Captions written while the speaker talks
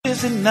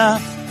is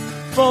enough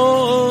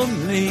for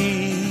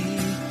me.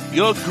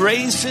 Your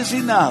grace is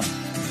enough.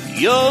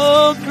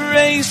 Your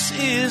grace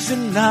is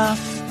enough.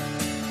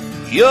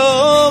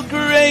 Your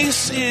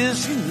grace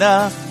is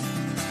enough.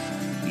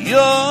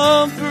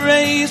 Your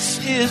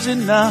grace is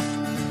enough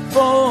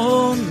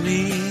for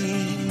me.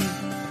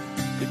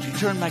 Could you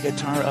turn my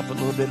guitar up a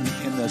little bit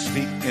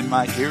in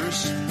my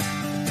ears?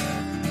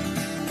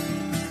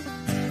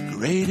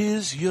 Great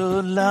is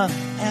your love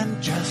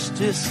and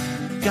justice,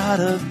 God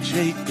of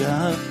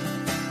Jacob.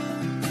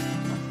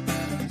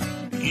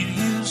 You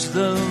use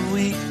the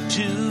weak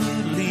to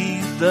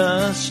lead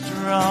the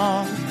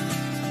strong.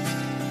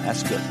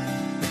 That's good.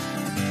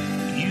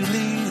 You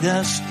lead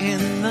us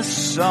in the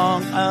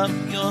song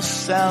of your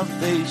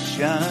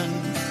salvation.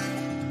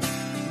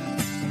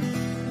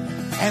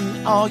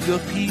 And all your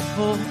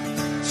people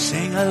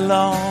sing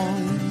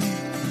along.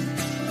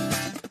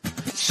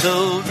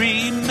 So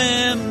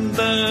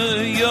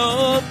remember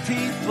your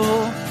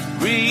people,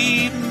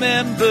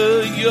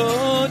 remember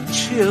your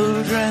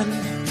children,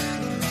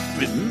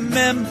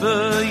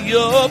 remember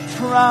your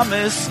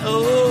promise,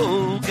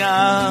 oh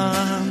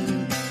God.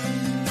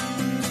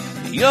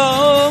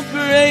 Your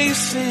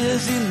grace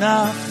is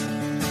enough.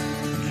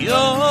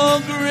 Your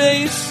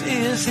grace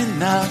is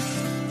enough.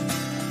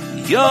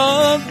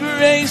 Your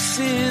grace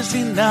is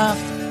enough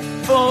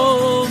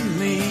for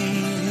me.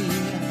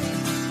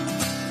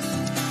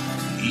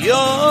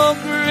 Your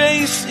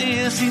grace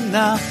is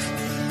enough.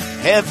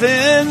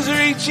 Heaven's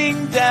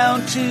reaching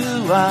down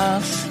to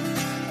us.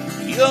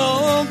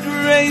 Your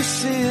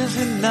grace is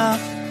enough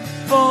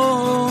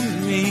for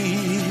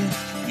me.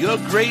 Your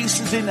grace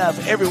is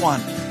enough.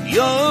 Everyone,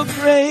 your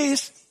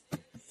grace.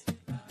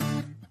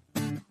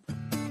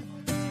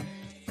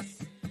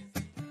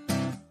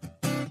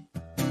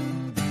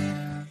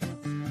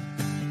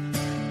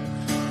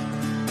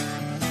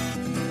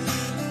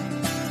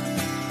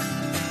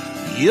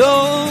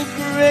 Your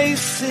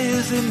grace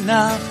is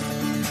enough.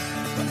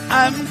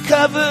 I'm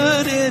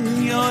covered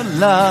in your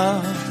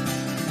love.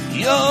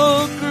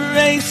 Your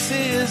grace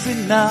is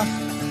enough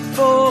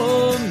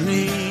for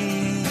me.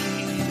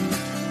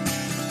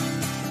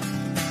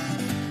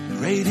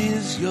 Great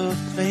is your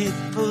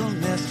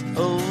faithfulness,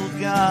 oh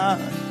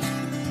God.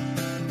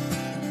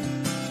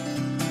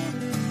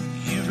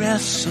 You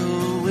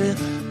wrestle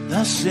with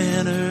the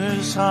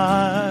sinner's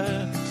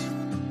heart.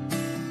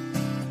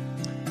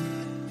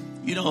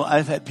 You know,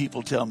 I've had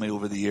people tell me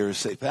over the years,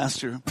 say,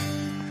 Pastor,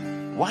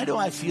 why do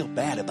I feel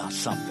bad about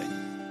something?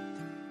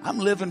 I'm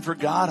living for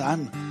God.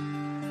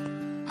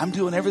 I'm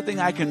doing everything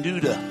I can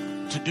do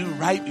to do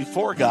right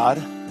before God.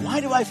 Why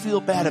do I feel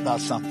bad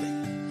about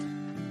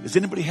something? Does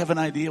anybody have an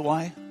idea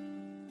why?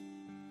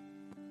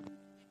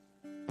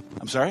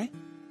 I'm sorry?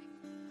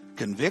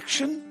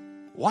 Conviction?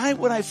 Why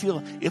would I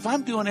feel, if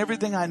I'm doing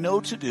everything I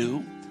know to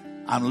do,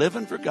 I'm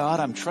living for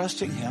God, I'm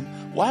trusting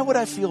Him, why would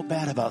I feel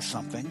bad about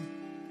something?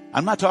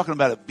 I'm not talking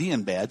about it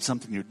being bad,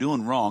 something you're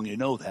doing wrong, you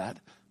know that.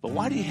 But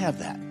why do you have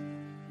that?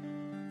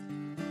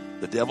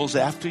 The devil's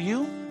after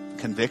you?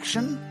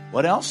 Conviction?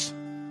 What else?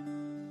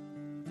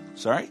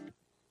 Sorry?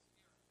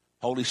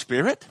 Holy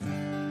Spirit?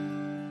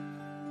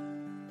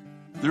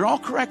 They're all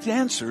correct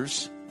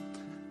answers.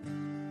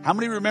 How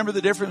many remember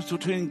the difference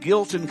between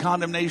guilt and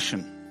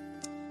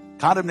condemnation?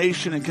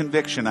 Condemnation and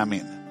conviction, I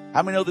mean.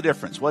 How many know the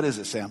difference? What is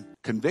it, Sam?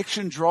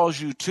 Conviction draws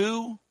you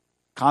to,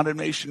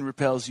 condemnation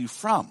repels you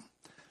from.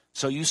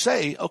 So you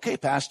say, okay,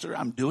 Pastor,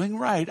 I'm doing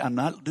right. I'm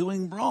not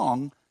doing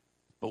wrong.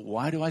 But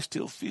why do I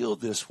still feel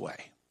this way?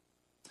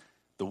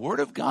 The Word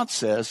of God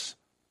says,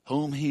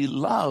 whom He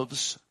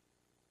loves,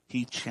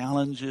 He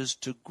challenges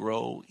to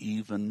grow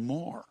even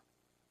more.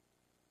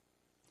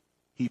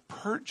 He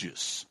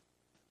purges.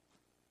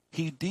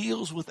 He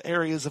deals with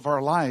areas of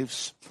our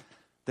lives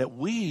that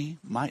we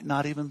might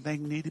not even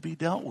think need to be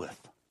dealt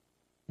with.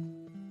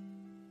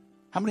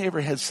 How many ever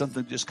had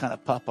something just kind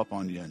of pop up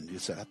on you and you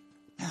said,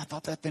 man, I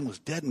thought that thing was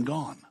dead and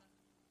gone?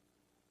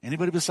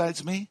 Anybody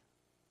besides me?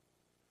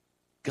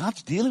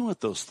 God's dealing with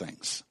those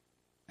things,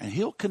 and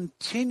He'll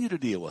continue to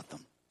deal with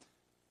them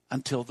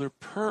until they're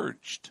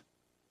purged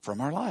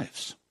from our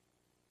lives.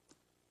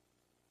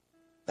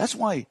 That's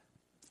why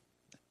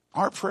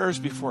our prayers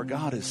before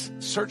God is,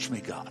 search me,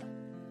 God.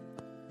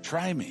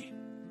 Try me.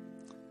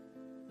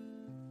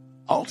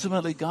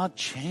 Ultimately, God,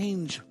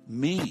 change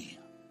me.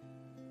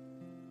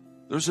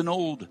 There's an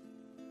old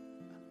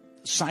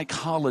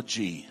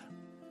psychology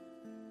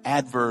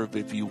adverb,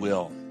 if you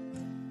will,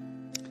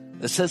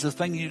 that says the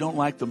thing you don't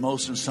like the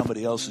most in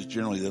somebody else is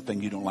generally the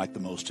thing you don't like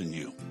the most in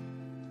you.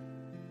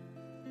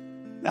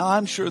 Now,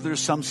 I'm sure there's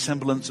some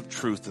semblance of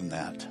truth in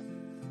that,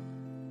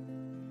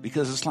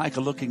 because it's like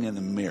looking in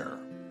the mirror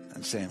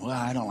and saying, well,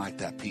 I don't like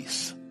that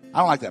piece. I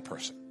don't like that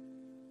person.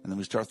 And then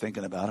we start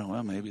thinking about it,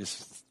 well, maybe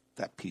it's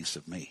that piece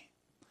of me.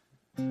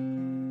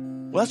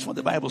 Well, that's what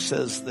the Bible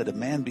says, that a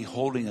man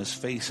beholding his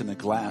face in a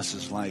glass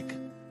is like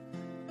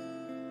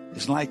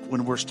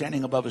when we're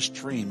standing above a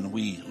stream and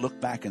we look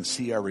back and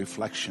see our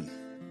reflection.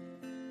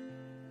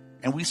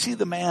 And we see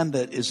the man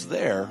that is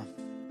there,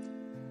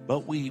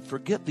 but we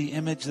forget the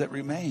image that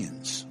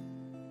remains.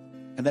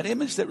 And that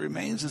image that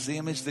remains is the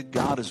image that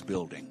God is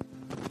building.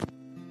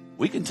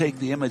 We can take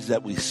the image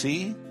that we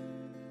see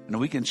and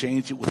we can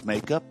change it with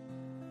makeup.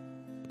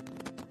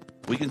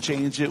 We can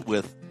change it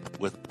with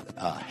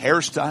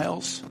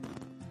hairstyles.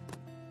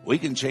 We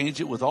can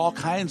change it with all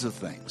kinds of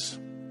things.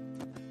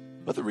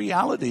 But the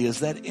reality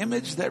is that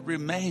image that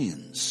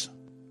remains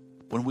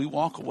when we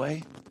walk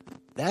away,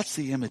 that's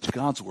the image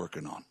God's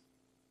working on.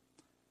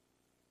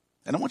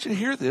 And I want you to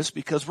hear this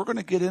because we're going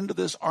to get into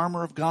this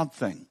armor of God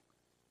thing.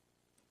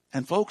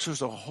 And folks,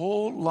 there's a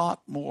whole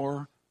lot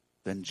more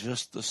than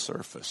just the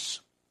surface.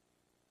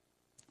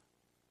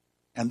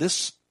 And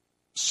this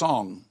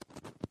song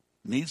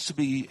needs to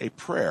be a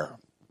prayer.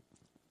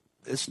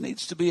 This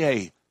needs to be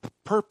a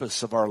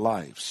purpose of our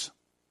lives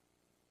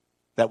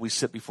that we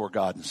sit before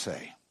God and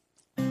say,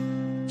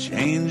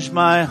 change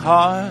my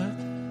heart,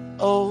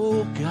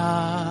 oh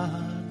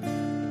God.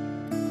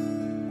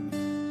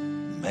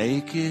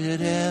 Make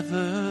it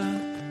ever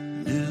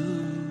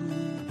new.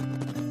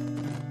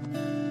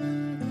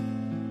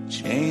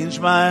 Change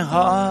my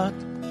heart,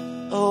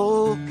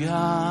 oh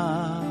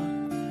God.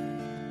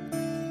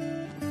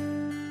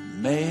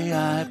 May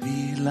I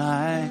be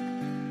like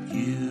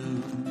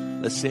you.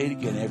 Let's say it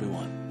again,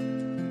 everyone.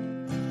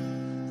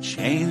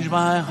 Change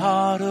my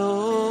heart,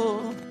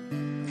 oh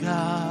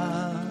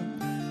God.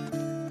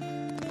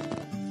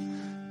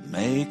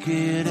 Make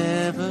it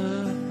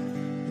ever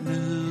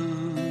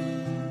new.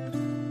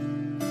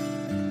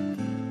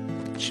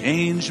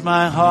 Change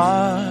my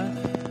heart,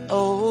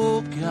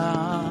 oh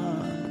God.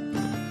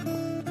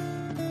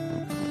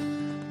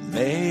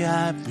 May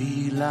I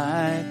be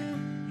like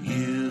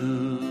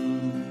you.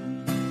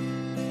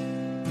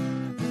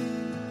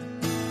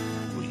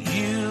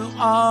 You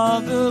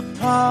are the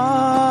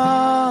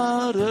potter,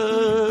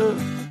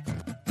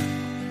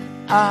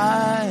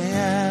 I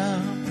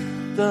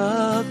am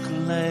the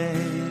clay.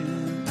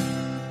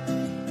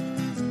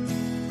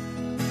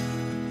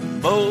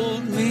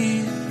 Mold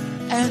me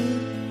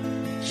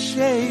and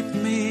shape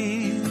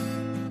me.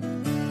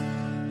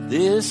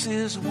 This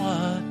is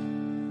what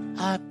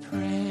I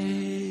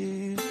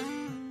pray.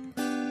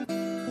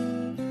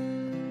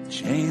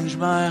 Change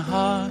my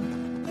heart,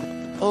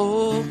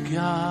 oh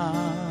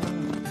God.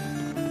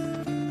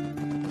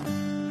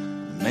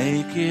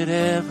 Make it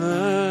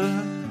ever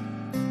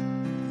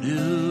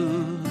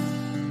new.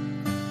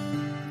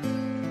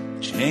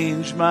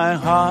 Change my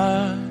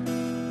heart,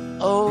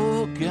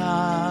 oh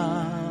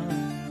God.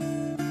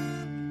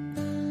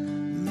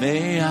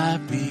 May I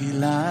be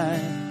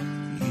like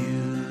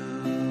you.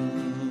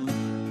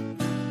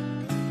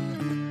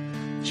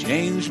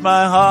 Change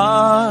my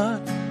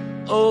heart,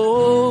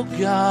 oh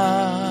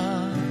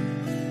God.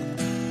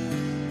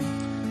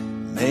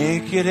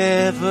 Make it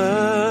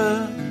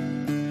ever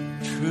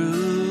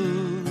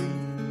true.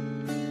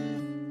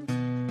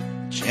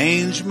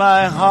 Change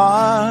my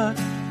heart,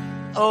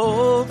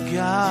 oh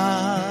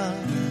God.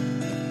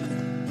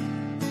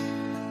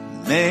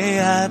 May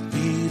I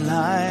be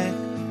like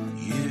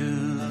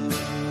you.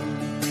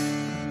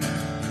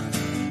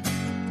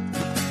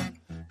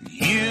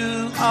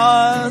 You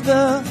are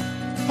the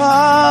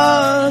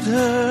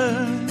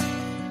potter,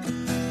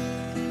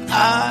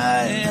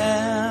 I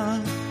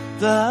am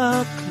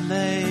the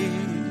clay.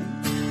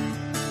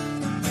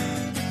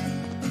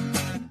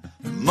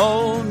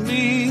 Mold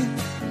me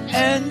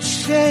and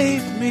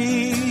shape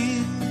me.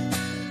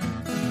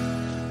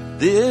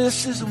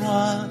 This is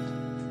what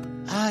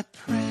I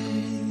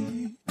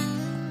pray.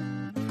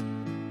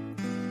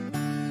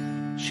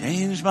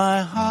 Change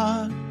my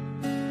heart,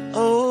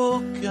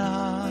 oh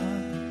God.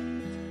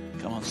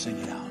 Come on, sing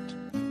it out.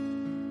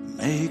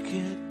 Make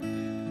it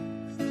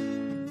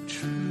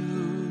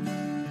true.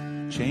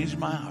 Change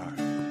my heart.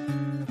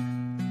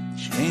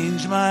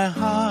 Change my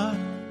heart,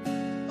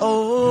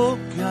 oh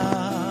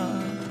God.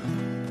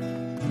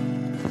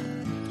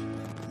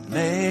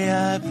 May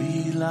I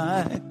be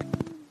like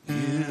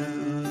you.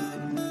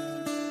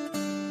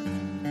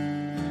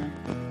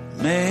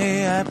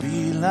 May I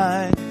be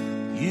like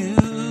you.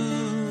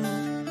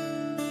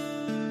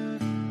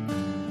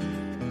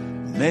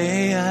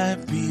 May I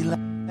be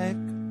like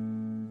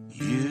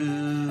you.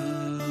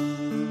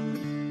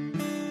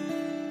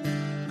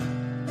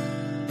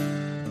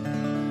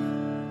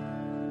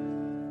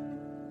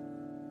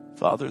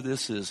 Father,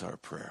 this is our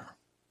prayer.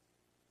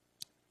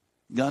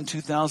 God, in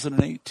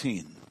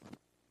 2018,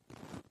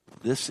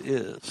 this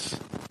is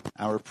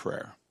our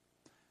prayer.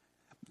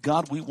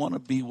 God, we want to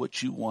be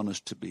what you want us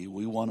to be.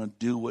 We want to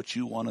do what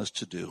you want us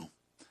to do.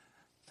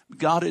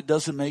 God, it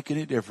doesn't make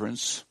any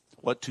difference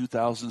what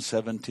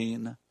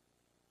 2017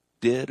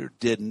 did or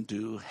didn't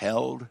do,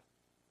 held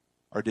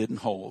or didn't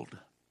hold.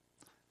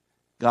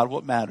 God,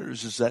 what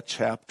matters is that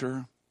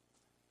chapter,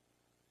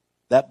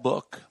 that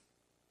book,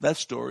 that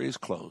story is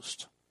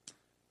closed.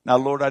 Now,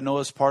 Lord, I know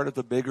it's part of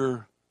the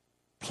bigger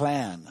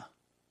plan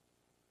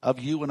of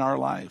you in our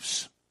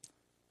lives.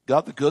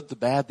 God, the good, the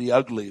bad, the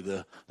ugly,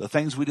 the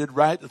things we did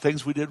right, the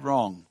things we did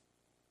wrong.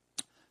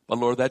 But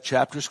Lord, that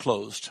chapter's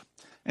closed.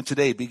 And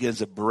today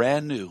begins a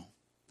brand new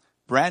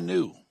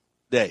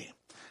day.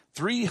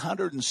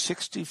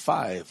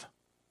 365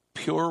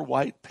 pure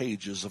white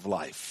pages of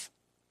life.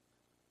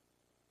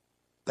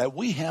 That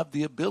we have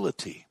the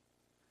ability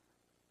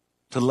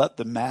to let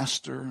the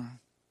master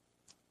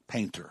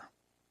painter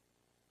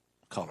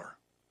color,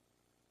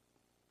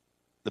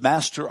 the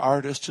master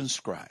artist and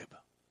scribe.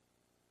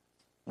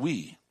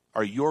 We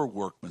are your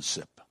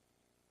workmanship,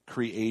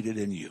 created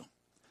in you.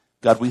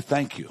 God, we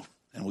thank you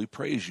and we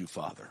praise you,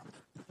 Father,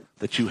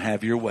 that you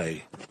have your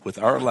way with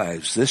our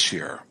lives this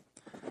year.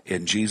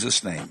 In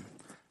Jesus' name.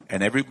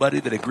 And everybody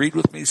that agreed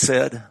with me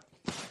said,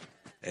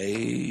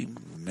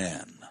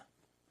 amen.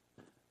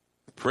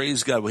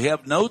 Praise God. We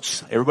have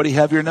notes. Everybody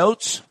have your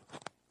notes?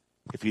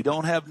 If you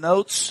don't have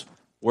notes,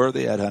 where are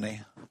they at,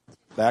 honey?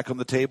 Back on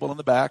the table in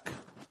the back.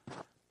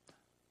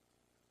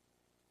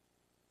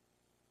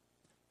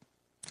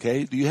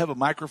 Okay. Do you have a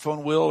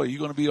microphone, Will? Are you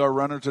going to be our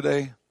runner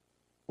today?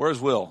 Where's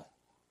Will?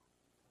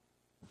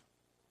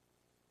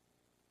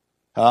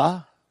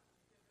 Huh?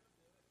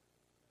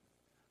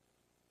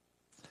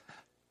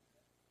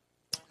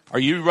 Are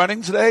you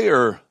running today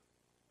or?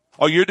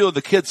 Oh, you're doing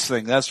the kids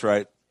thing. That's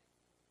right.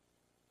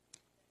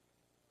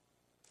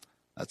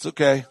 That's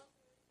okay.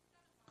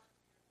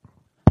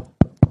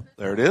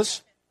 There it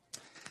is.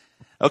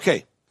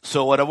 Okay.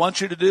 So what I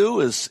want you to do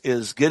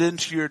is get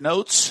into your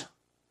notes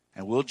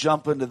and we'll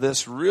jump into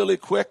this really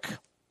quick.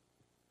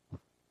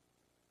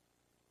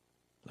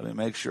 Let me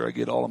make sure I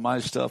get all of my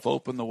stuff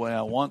open the way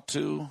I want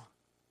to.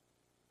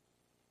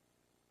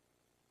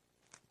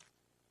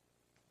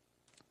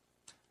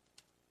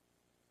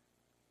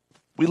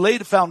 We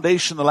laid a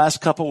foundation the last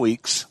couple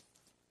weeks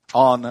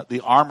on the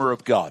armor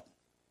of God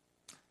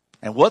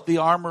and what the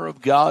armor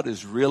of God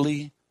is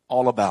really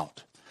all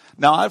about.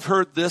 Now, I've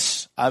heard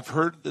this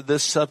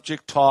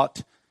subject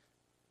taught.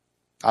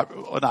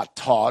 Not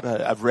taught.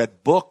 I've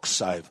read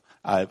books.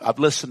 I've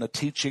listened to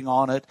teaching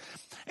on it,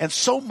 and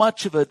so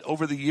much of it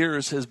over the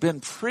years has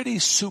been pretty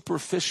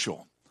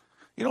superficial.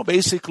 You know,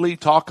 basically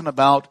talking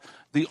about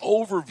the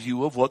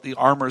overview of what the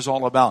armor is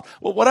all about.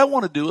 Well, what I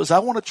want to do is I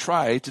want to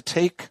try to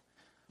take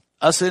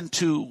us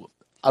into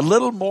a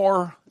little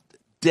more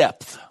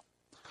depth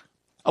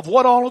of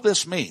what all of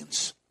this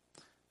means.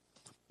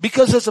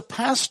 Because as a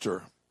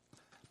pastor,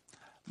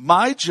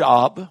 my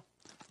job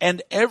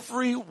and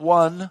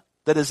everyone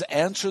that has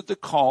answered the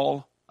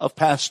call of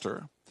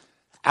pastor,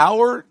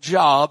 our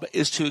job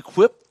is to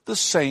equip the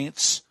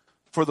saints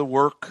for the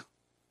work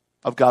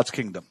of God's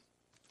kingdom.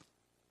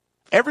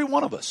 Every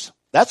one of us.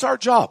 That's our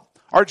job.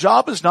 Our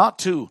job is not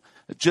to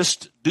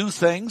just do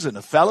things in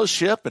a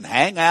fellowship and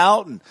hang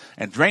out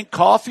and drink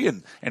coffee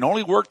and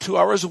only work 2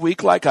 hours a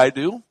week like I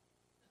do.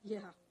 Yeah.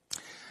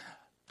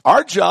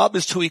 Our job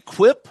is to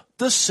equip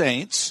the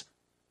saints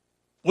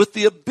with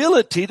the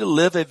ability to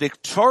live a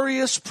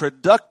victorious,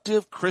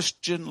 productive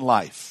Christian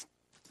life.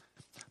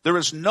 There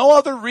is no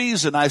other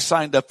reason I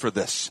signed up for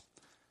this.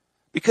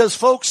 Because,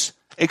 folks,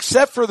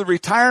 except for the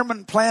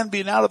retirement plan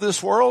being out of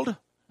this world,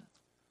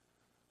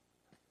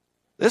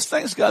 this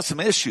thing's got some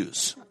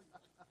issues.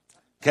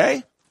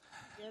 Okay?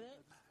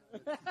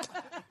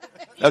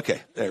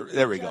 Okay,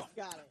 there we go.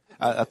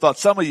 I thought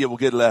some of you will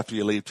get it after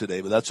you leave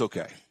today, but that's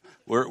okay.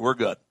 We're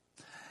good.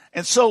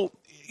 And so,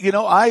 you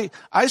know, I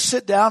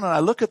sit down and I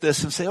look at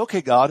this and say,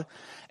 okay, God,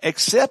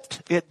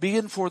 except it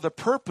being for the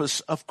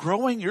purpose of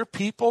growing your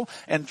people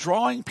and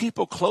drawing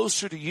people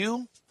closer to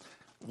you,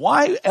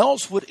 why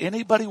else would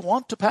anybody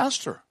want to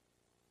pastor?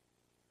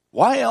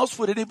 Why else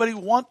would anybody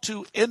want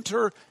to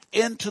enter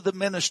into the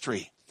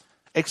ministry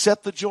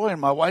except the joy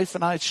my wife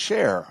and I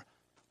share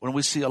when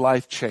we see a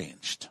life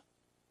changed,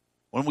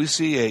 when we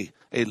see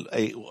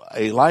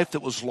a life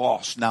that was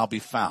lost now be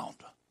found,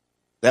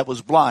 that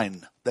was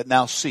blind that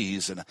now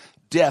sees, and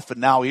deaf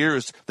and now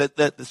hears, that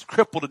is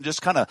crippled and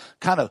just kind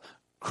of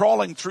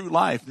crawling through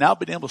life, now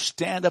being able to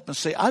stand up and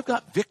say, I've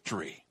got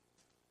victory.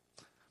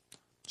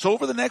 So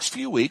over the next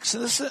few weeks,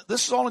 and this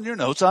is all in your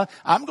notes,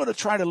 I'm going to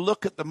try to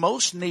look at the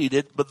most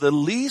needed but the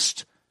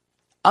least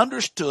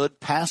understood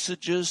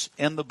passages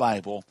in the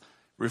Bible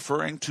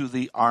referring to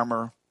the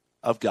armor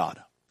of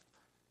God.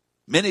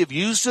 Many have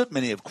used it,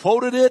 many have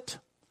quoted it,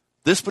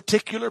 this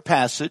particular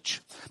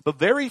passage, but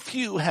very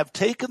few have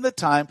taken the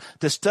time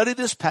to study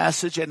this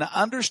passage and to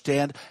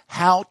understand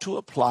how to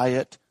apply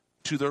it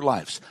to their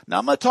lives. Now,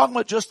 I'm not talking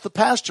about just the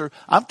pastor.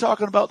 I'm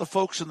talking about the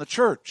folks in the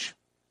church.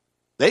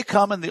 They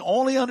come and the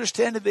only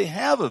understanding they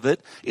have of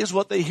it is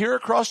what they hear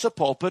across the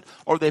pulpit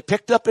or they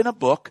picked up in a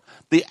book.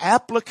 The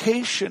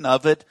application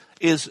of it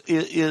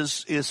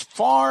is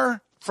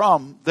far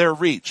from their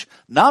reach.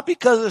 Not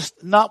because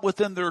it's not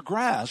within their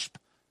grasp,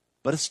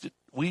 but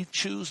we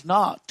choose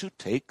not to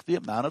take the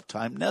amount of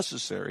time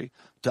necessary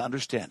to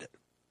understand it.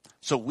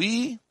 So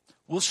we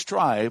will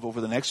strive over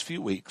the next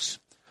few weeks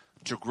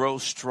to grow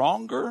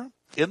stronger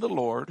in the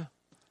Lord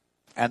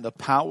and the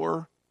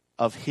power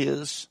of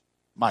His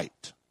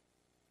might.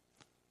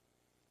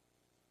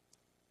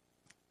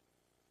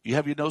 You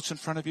have your notes in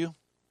front of you?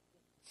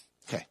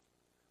 Okay.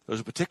 There's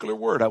a particular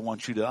word I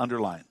want you to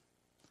underline.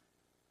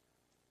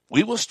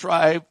 We will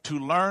strive to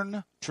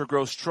learn to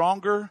grow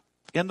stronger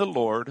in the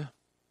Lord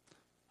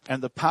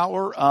and the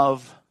power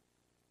of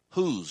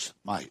whose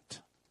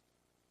might?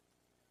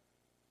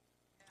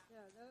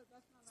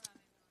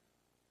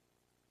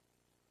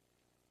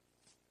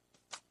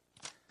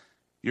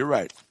 You're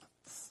right.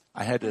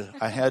 I had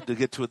to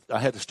get to it. I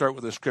had to start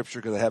with the scripture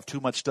because I have too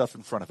much stuff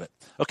in front of it.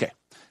 Okay.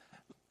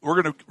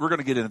 We're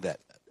gonna get into that.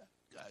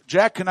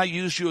 Jack, can I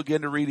use you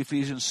again to read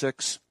Ephesians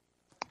 6?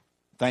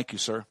 Thank you,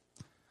 sir.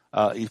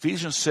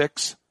 Ephesians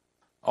 6,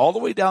 all the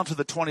way down to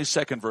the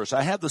 22nd verse.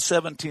 I had the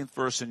 17th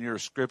verse in your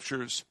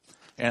scriptures,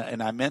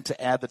 and I meant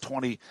to add the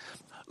 20.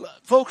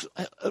 Folks,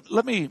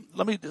 let me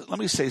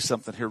say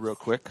something here real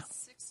quick.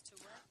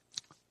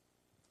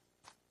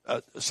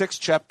 6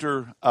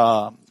 chapter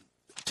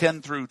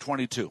 10 through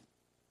 22.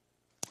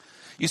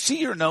 You see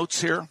your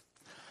notes here?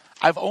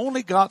 I've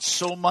only got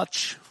so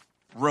much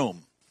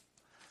room.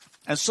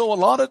 And so a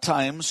lot of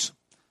times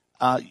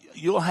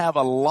you'll have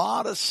a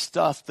lot of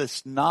stuff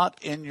that's not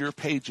in your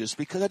pages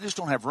because I just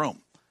don't have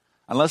room.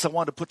 Unless I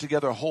want to put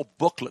together a whole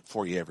booklet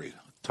for you every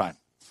time.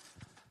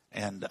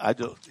 And I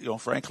don't,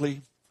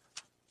 frankly,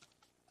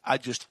 I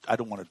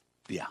don't want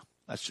to,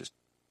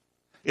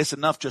 it's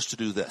enough just to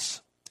do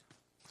this.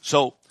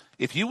 So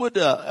if you would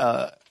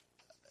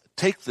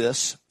take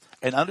this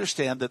and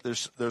understand that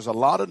there's a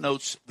lot of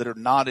notes that are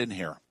not in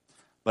here,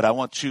 but I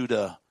want you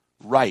to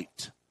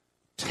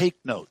take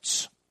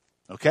notes,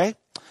 okay?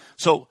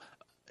 So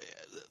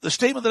the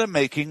statement that I'm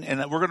making, and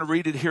we're going to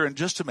read it here in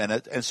just a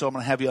minute, and so I'm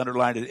going to have you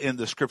underline it in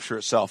the scripture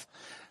itself.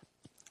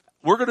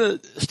 We're going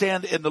to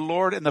stand in the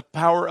Lord in the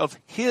power of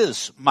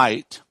his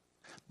might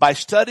by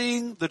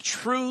studying the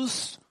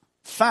truths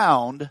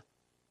found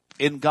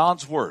in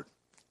God's word,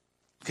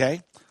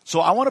 okay?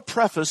 So I want to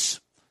preface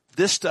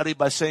this study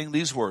by saying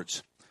these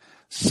words.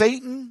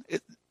 Satan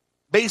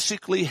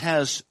basically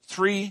has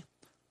 3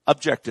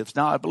 objectives.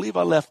 Now, I believe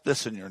I left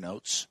this in your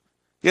notes.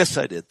 Yes,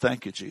 I did.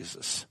 Thank you,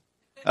 Jesus.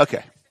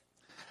 Okay.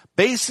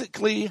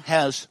 Basically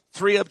has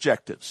 3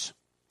 objectives.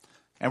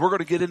 And we're going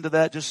to get into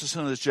that just as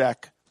soon as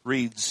Jack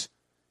reads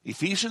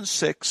Ephesians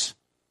 6,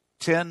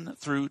 10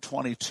 through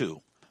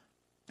 22.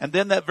 And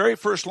then that very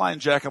first line,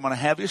 Jack, I'm going to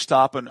have you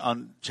stop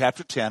on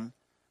chapter 10,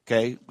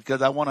 okay,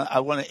 because I want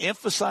to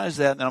emphasize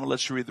that, and then I'm going to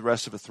let you read the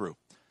rest of it through.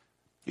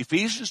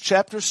 Ephesians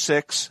chapter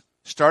 6,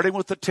 starting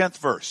with the 10th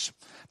verse.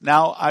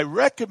 Now, I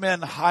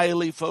recommend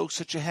highly, folks,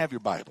 that you have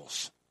your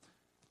Bibles,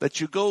 that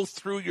you go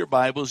through your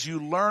Bibles, you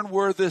learn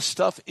where this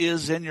stuff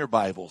is in your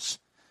Bibles.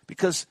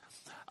 Because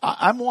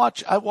I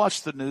watch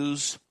the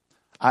news,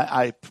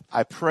 I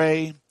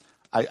pray,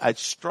 I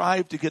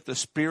strive to get the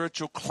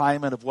spiritual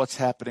climate of what's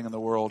happening in the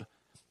world.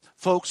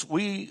 Folks,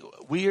 we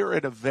are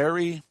in a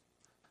very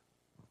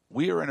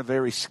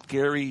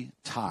scary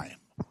time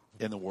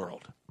in the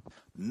world.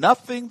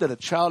 Nothing that a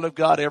child of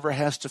God ever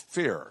has to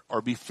fear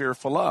or be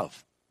fearful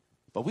of.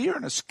 But we are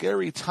in a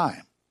scary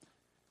time.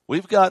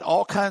 We've got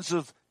all kinds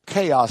of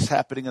chaos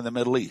happening in the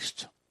Middle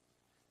East.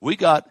 We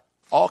got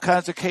all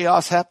kinds of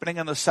chaos happening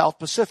in the South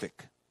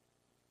Pacific.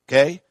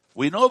 Okay?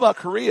 We know about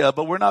Korea,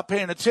 but we're not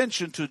paying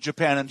attention to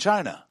Japan and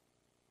China.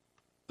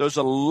 There's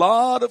a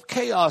lot of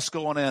chaos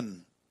going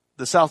in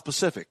the South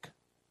Pacific.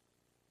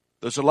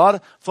 There's a lot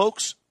of,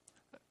 folks,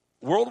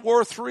 World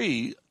War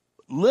III,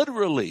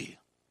 literally,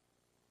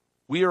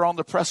 we are on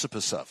the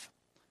precipice of.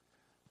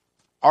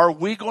 Are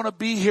we going to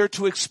be here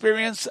to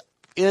experience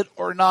it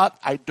or not?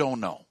 I don't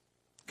know.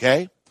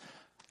 Okay?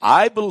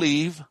 I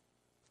believe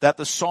that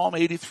the Psalm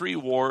 83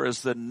 war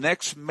is the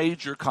next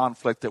major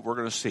conflict that we're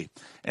going to see.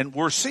 And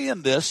we're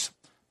seeing this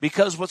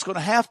because what's going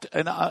to have to,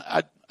 and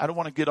I don't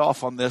want to get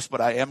off on this, but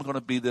I am going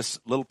to be this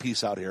little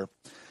piece out here.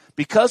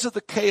 Because of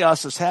the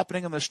chaos that's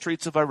happening in the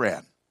streets of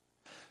Iran,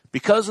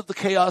 because of the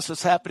chaos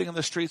that's happening in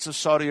the streets of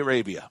Saudi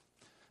Arabia,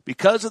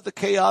 because of the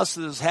chaos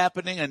that is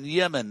happening in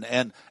Yemen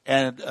and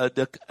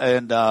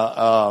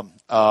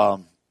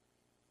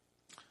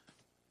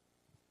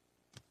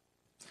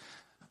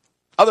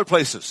other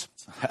places.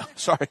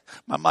 Sorry,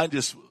 my mind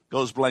just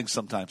goes blank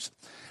sometimes.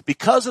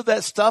 Because of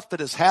that stuff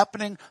that is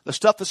happening, the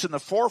stuff that's in the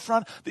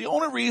forefront, the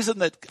only reason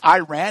that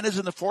Iran is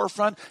in the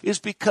forefront is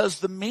because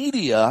the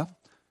media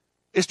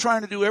is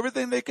trying to do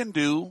everything they can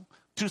do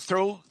to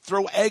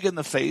throw egg in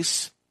the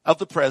face of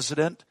the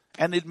president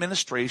and the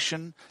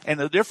administration and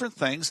the different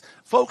things.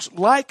 Folks,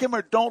 like him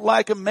or don't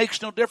like him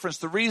makes no difference.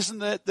 The reason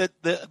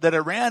that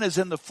Iran is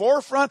in the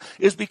forefront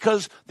is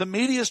because the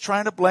media is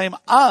trying to blame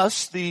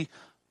us, the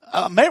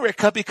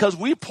America, because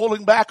we're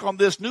pulling back on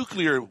this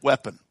nuclear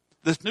weapon,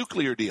 this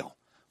nuclear deal.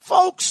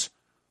 Folks,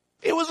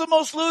 it was the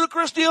most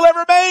ludicrous deal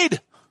ever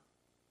made.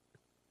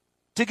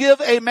 To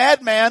give a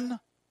madman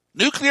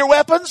nuclear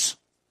weapons?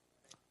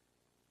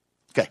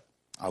 Okay,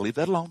 I'll leave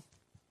that alone.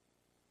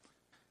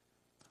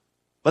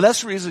 But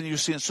that's the reason you're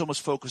seeing so much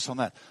focus on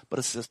that. But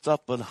it's the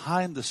stuff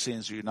behind the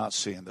scenes that you're not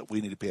seeing that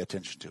we need to pay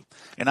attention to.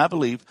 And I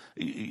believe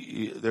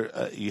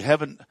you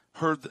haven't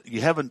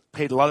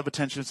paid a lot of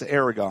attention to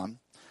Aragon,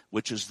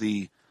 which is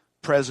the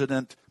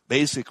president,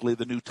 basically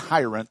the new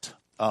tyrant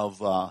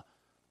of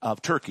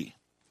Turkey.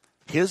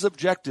 His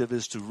objective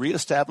is to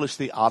reestablish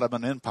the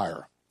Ottoman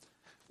Empire,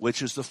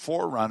 which is the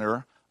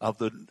forerunner of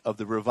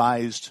the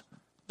revised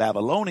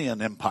Babylonian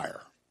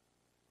Empire.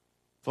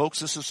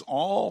 Folks, this is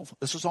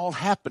all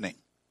happening.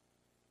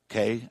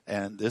 Okay,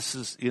 and this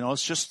is,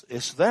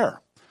 it's there.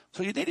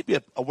 So you need to be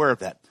aware of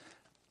that.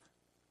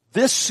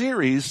 This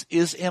series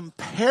is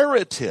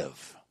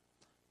imperative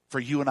for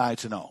you and I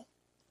to know.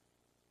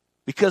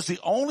 Because the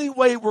only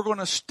way we're going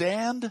to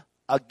stand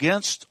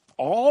against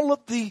all of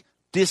the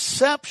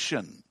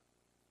deception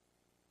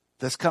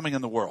that's coming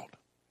in the world,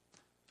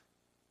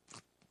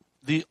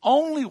 the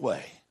only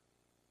way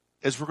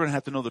is we're going to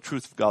have to know the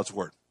truth of God's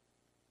Word.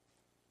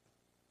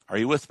 Are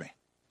you with me?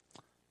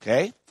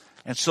 Okay?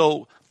 And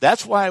so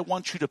that's why I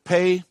want you to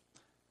pay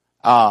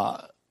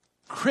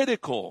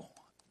critical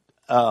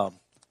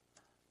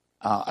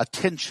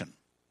attention,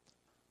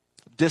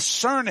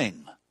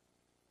 discerning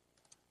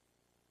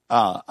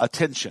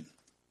attention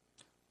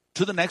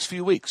to the next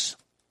few weeks.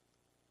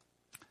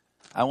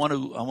 I want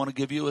to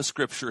give you a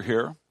scripture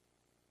here.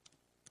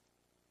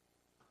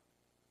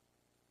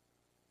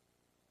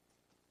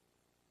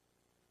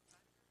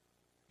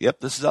 Yep,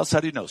 this is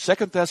outside your notes.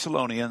 2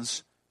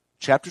 Thessalonians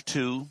chapter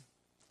 2.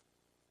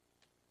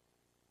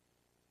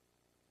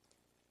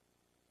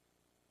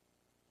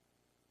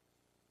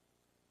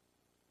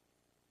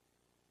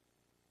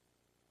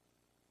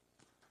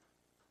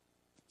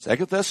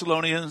 Second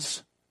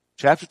Thessalonians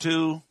chapter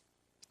 2.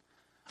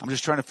 I'm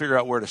just trying to figure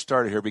out where to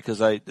start here because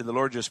the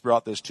Lord just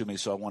brought this to me,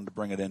 so I wanted to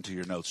bring it into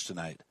your notes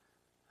tonight.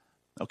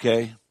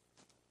 Okay?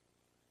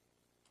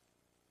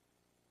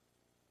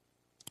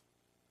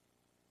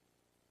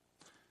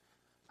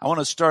 I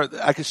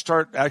could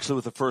start actually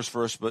with the first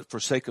verse, but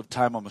for sake of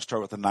time, I'm going to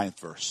start with the 9th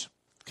verse.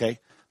 Okay?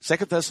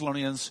 2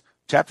 Thessalonians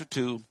chapter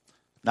 2,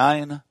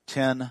 9,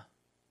 10,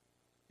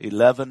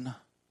 11,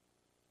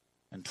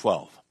 and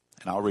 12.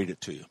 And I'll read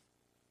it to you.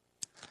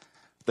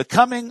 The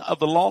coming of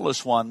the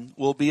lawless one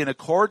will be in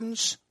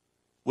accordance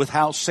with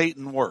how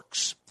Satan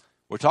works.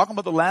 We're talking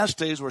about the last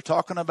days. We're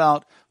talking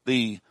about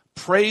the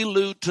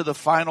prelude to the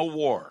final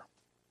war.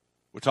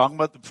 We're talking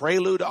about the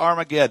prelude to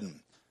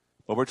Armageddon.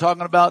 But we're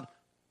talking about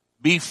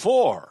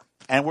before.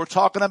 And we're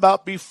talking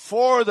about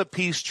before the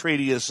peace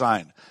treaty is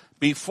signed.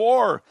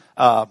 Before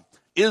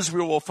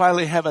Israel will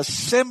finally have a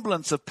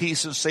semblance of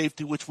peace and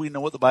safety, which we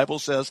know what the Bible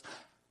says.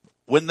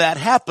 When that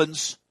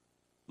happens,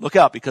 look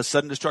out, because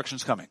sudden destruction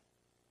is coming.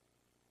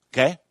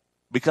 Okay?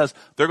 Because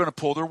they're going to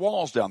pull their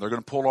walls down. They're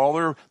going to pull all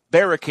their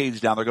barricades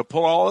down. They're going to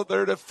pull all of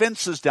their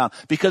defenses down.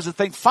 Because the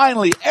thing,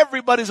 finally,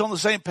 everybody's on the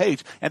same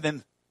page. And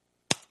then,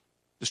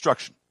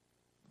 destruction.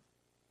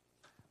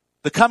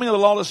 The coming of the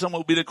lawless one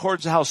will be in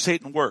accordance to how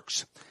Satan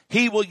works.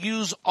 He will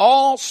use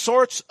all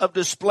sorts of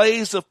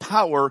displays of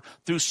power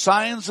through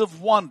signs of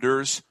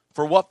wonders.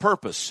 For what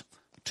purpose?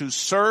 To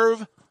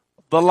serve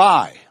the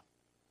lie.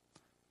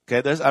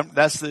 Okay,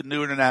 that's the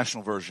New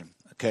International Version.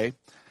 Okay?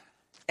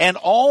 And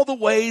all the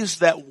ways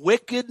that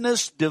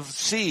wickedness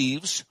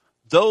deceives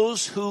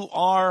those who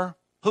are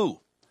who?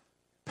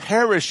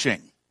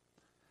 Perishing.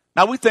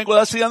 Now we think, well,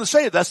 that's the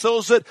unsaved. That's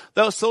those that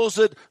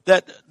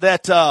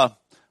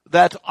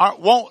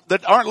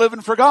aren't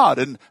living for God.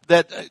 And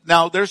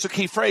now there's the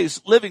key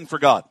phrase, living for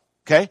God.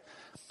 Okay?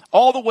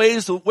 All the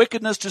ways the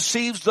wickedness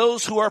deceives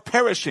those who are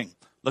perishing.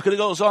 Look at it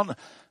goes on.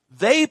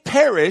 They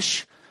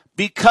perish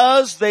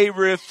because they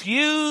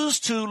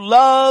refuse to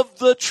love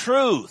the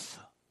truth.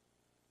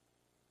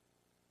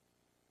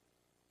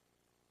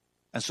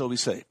 And so be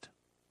saved.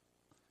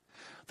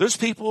 There's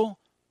people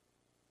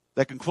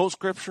that can quote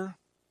scripture,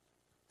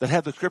 that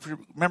have the scripture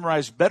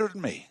memorized better than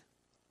me,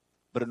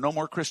 but are no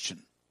more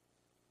Christian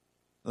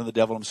than the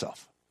devil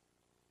himself.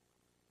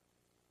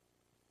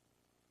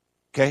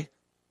 Okay?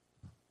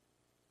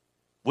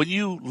 When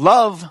you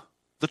love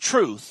the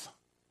truth,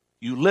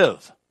 you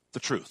live the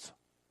truth.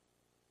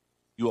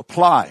 You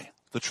apply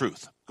the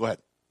truth. Go ahead.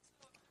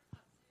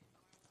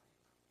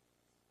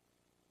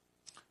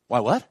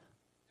 Why what?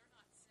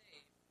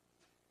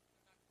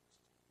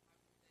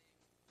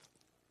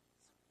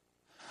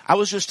 I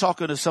was just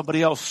talking to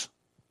somebody else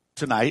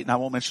tonight, and I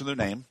won't mention their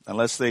name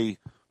unless they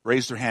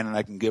raise their hand and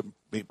I can give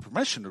me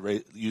permission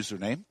to use their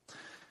name.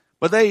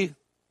 But they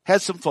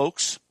had some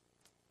folks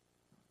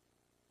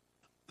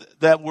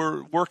that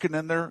were working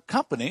in their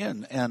company,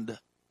 and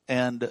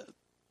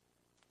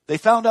they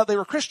found out they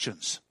were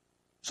Christians.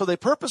 So they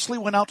purposely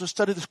went out to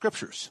study the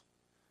scriptures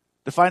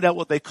to find out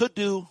what they could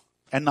do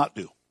and not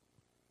do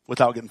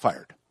without getting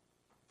fired.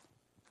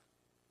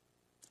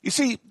 You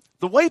see,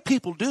 the way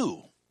people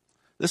do,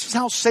 this is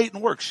how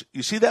Satan works.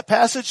 You see that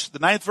passage, the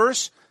 9th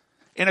verse?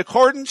 In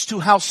accordance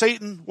to how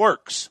Satan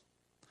works.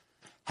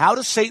 How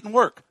does Satan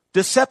work?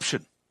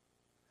 Deception.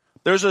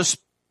 There's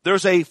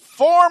a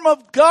form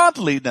of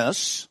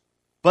godliness,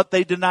 but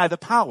they deny the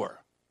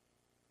power,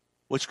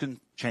 which can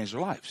change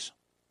their lives.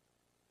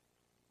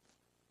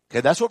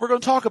 Okay, that's what we're going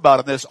to talk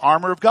about in this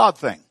armor of God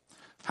thing.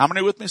 How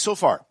many with me so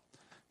far?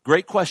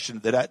 Great question.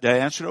 Did I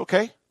answer it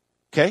okay?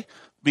 Okay,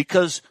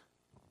 because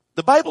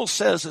the Bible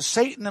says that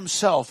Satan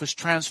himself is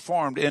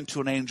transformed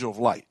into an angel of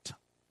light.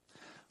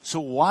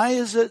 So why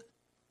is it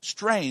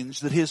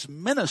strange that his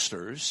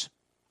ministers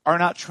are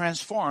not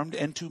transformed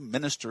into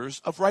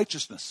ministers of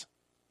righteousness?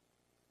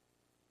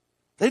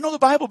 They know the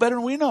Bible better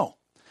than we know.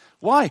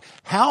 Why?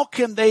 How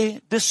can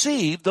they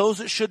deceive those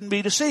that shouldn't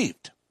be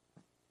deceived?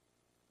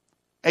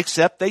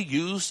 Except they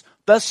use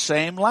the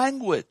same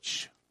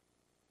language.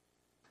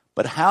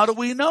 But how do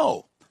we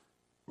know?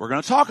 We're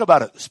going to talk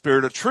about it. The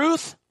spirit of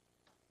truth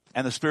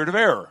and the spirit of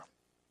error.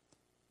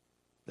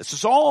 This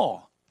is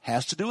all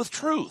has to do with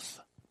truth.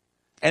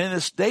 And in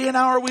this day and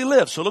hour we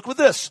live. So look with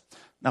this.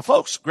 Now,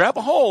 folks, grab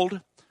a hold.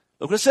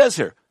 Look what it says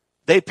here.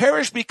 They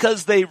perish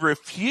because they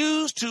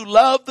refuse to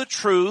love the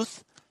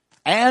truth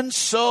and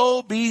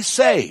so be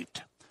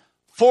saved.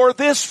 For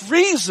this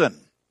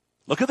reason,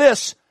 look at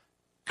this,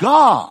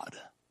 God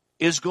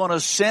is going to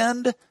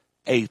send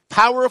a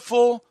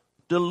powerful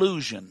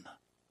delusion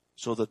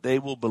so that they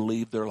will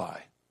believe their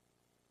lie.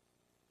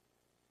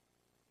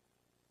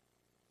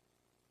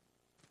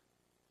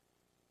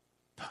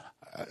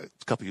 A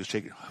couple of you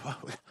shaking.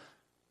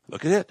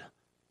 Look at it.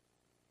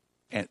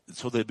 And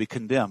so they'll be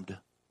condemned,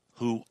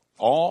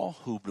 all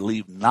who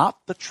believe not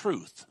the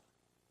truth,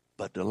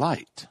 but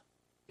delight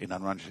in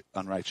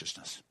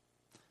unrighteousness.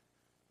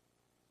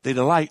 They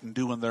delight in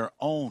doing their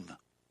own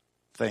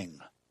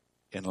thing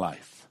in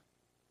life.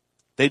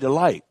 They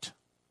delight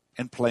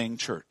in playing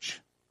church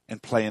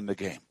and playing the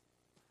game.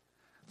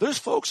 There's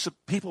there's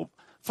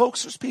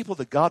people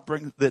that God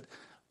brings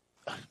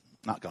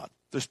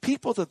there's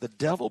people that the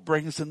devil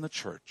brings in the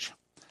church,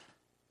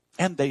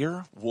 and they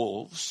are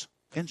wolves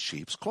in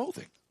sheep's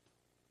clothing.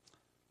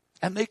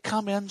 And they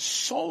come in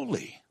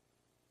solely,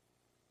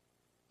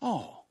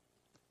 oh,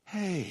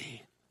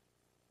 hey.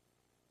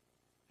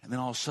 And then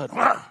all of a sudden,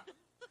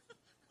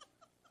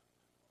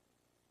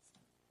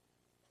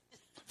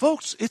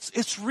 folks,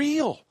 it's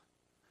real.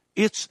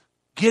 It's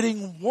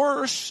getting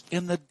worse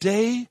in the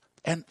day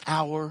and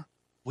hour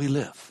we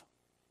live.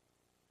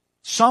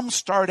 Some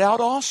start out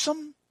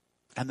awesome,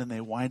 and then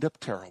they wind up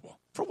terrible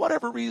for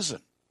whatever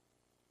reason.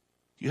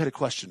 You had a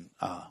question,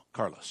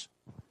 Carlos.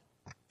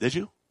 Did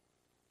you?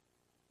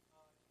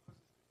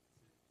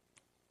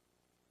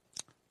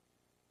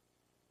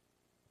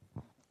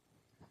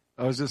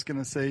 I was just going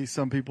to say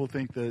some people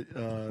think that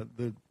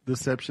the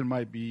deception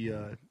might be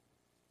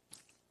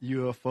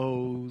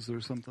UFOs or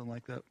something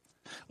like that.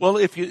 Well,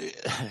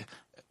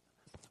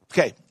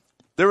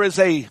 there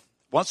is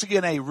once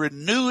again a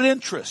renewed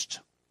interest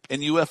in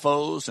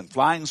UFOs and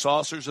flying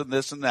saucers and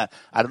this and that.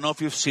 I don't know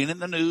if you've seen it in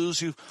the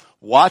news, you've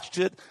watched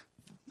it.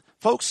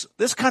 Folks,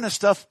 this kind of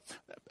stuff,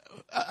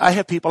 I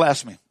have people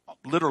ask me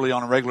literally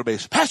on a regular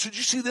basis, Pastor, did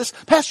you see this?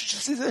 Pastor, did you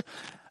see this?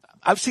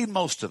 I've seen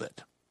most of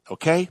it.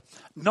 Okay?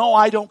 No,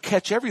 I don't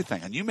catch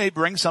everything. And you may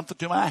bring something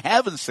to me I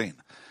haven't seen.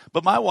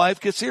 But my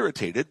wife gets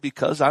irritated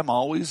because I'm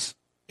always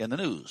in the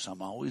news.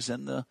 I'm always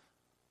in the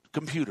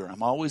computer.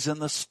 I'm always in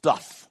the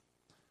stuff.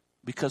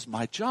 Because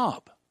my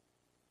job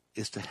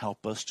is to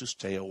help us to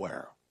stay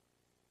aware.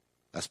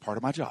 That's part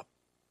of my job.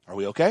 Are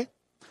we okay?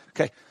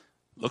 Okay.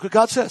 Look what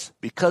God says.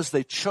 Because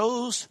they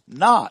chose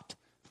not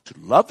to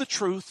love the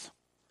truth,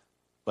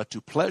 but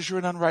to pleasure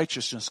in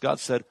unrighteousness, God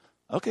said,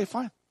 okay,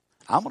 fine.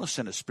 I'm going to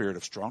send a spirit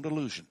of strong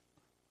delusion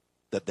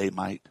that they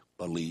might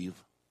believe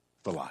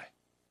the lie.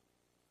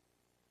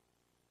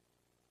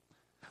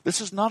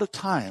 This is not a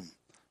time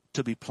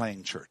to be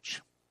playing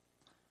church.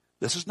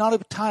 This is not a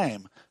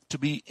time to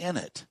be in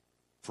it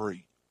for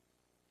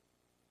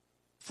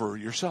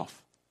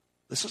yourself.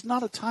 This is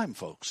not a time,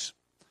 folks.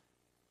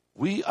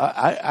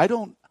 I've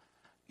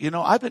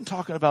been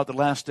talking about the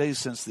last days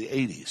since the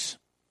 80s.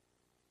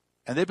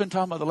 And they've been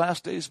talking about the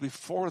last days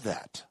before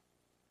that.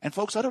 And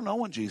folks, I don't know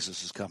when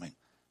Jesus is coming,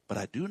 but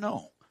I do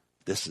know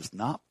this is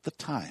not the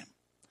time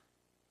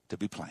to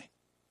be playing.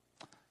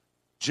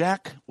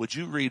 Jack, would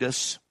you read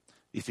us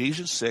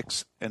Ephesians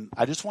 6? And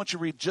I just want you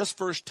to read just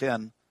verse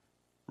 10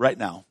 right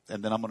now,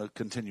 and then I'm going to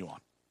continue on.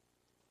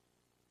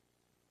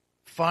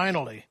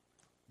 Finally,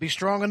 be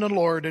strong in the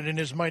Lord and in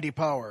his mighty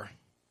power.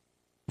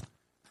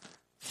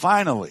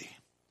 Finally,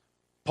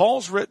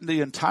 Paul's written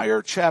the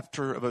entire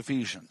chapter of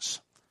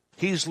Ephesians.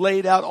 He's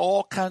laid out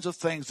all kinds of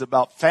things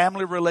about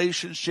family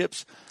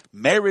relationships,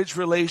 marriage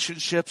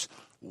relationships,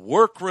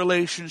 work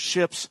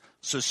relationships,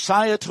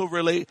 societal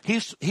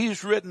relationships.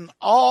 He's written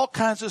all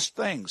kinds of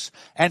things.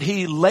 And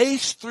he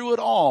lays through it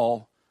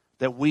all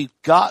that we've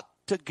got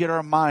to get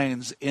our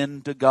minds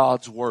into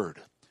God's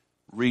Word.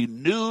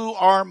 Renew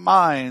our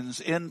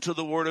minds into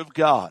the Word of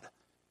God.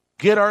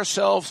 Get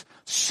ourselves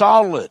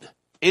solid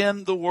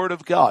in the Word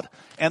of God.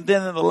 And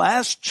then in the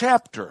last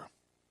chapter,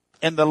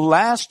 in the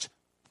last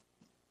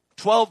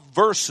 12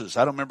 verses,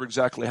 I don't remember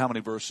exactly how many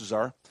verses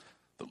are,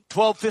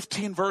 12,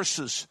 15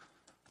 verses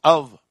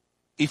of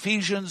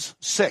Ephesians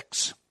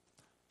 6.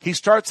 He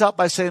starts out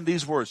by saying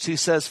these words. He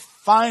says,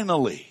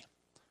 finally.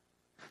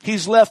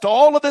 He's left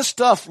all of this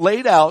stuff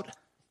laid out,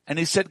 and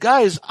he said,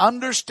 guys,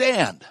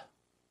 understand.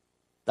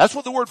 That's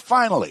what the word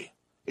finally.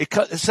 It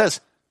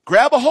says,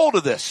 grab a hold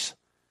of this.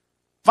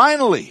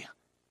 Finally,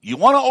 you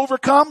want to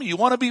overcome? You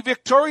want to be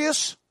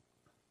victorious?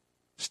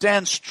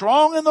 Stand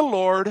strong in the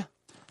Lord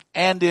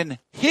and in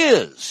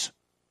his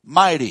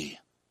mighty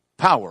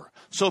power.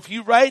 So if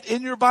you write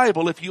in your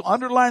Bible, if you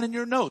underline in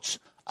your notes,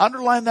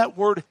 underline that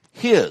word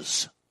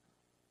his.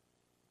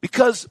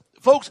 Because,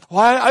 folks,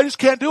 I just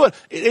can't do it.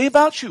 It ain't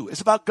about you.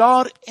 It's about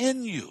God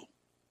in you.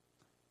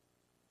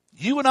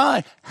 You and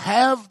I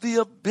have the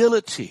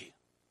ability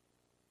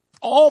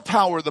All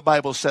power, the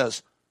Bible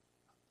says,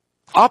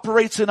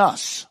 operates in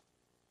us,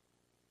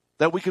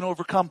 that we can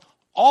overcome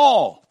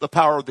all the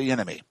power of the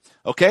enemy.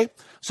 Okay?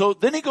 So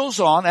then he goes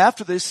on,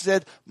 after this, he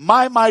said,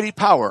 my mighty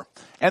power.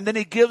 And then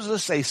he gives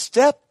us a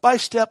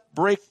step-by-step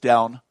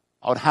breakdown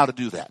on how to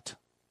do that.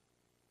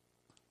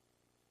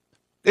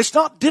 It's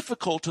not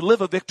difficult to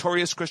live a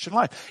victorious Christian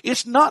life.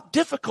 It's not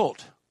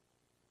difficult.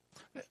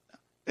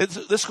 This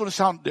is going to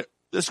sound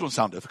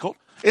difficult.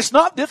 It's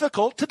not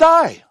difficult to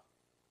die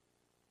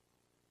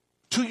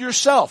to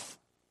yourself,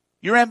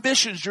 your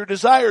ambitions, your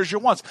desires,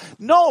 your wants.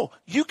 No,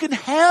 you can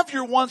have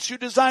your wants, your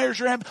desires,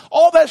 your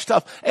all that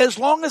stuff, as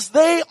long as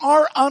they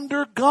are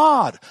under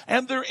God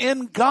and they're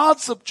in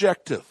God's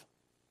objective.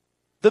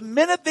 The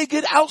minute they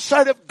get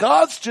outside of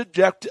God's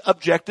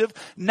objective,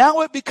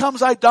 now it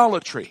becomes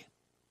idolatry.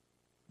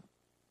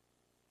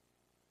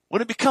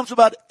 When it becomes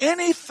about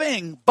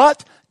anything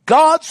but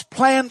God's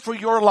plan for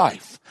your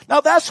life. Now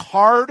that's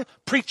hard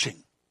preaching.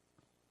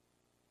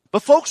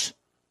 But folks,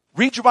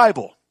 read your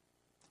Bible.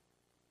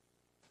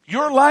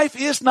 Your life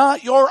is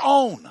not your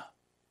own.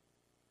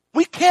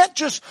 We can't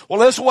just, well,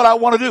 this is what I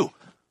want to do.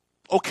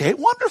 Okay,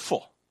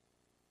 wonderful.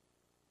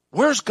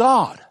 Where's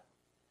God?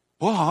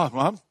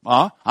 Well,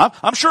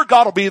 I'm sure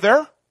God will be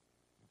there.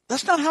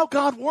 That's not how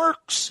God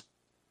works.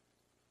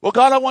 Well,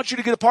 God, I want you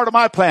to get a part of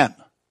my plan.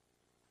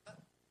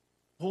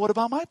 Well, what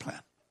about my plan?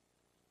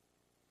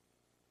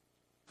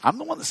 I'm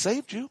the one that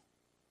saved you.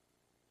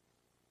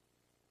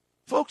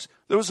 Folks,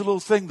 there was a little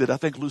thing that I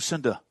think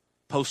Lucinda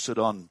posted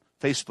on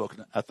Facebook.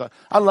 And I thought,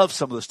 I love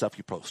some of the stuff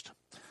you post.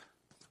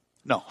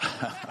 No.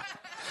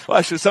 Well,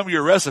 actually, some of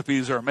your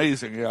recipes are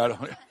amazing. Yeah,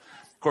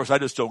 of course, I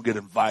just don't get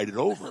invited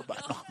over,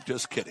 but no, I'm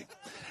just kidding.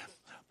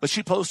 But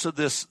she posted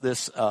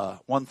this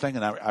one thing,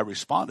 and I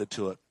responded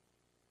to it.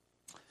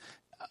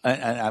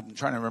 And I'm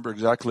trying to remember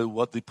exactly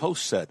what the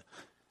post said.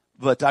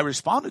 But I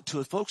responded to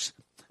it, folks.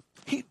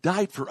 He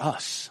died for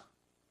us.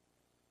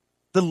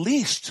 The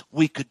least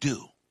we could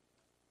do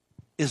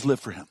is live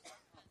for him.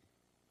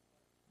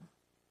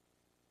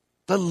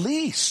 The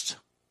least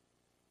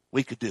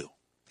we could do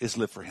is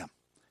live for him.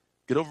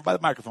 Get over by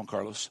the microphone,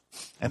 Carlos.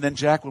 And then,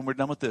 Jack, when we're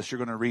done with this, you're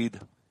going to read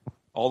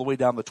all the way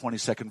down the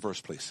 22nd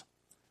verse, please.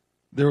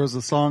 There was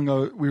a song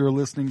we were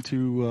listening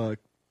to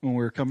when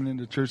we were coming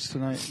into church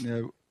tonight.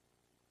 And,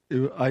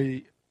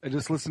 I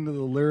just listened to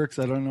the lyrics.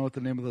 I don't know what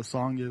the name of the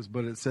song is,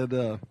 but it said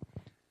to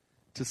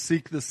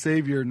seek the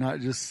Savior, not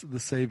just the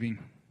saving.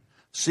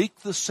 Seek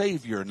the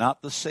Savior,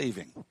 not the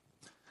saving.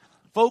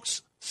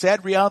 Folks,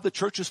 sad reality, the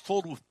church is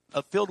filled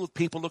with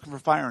people looking for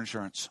fire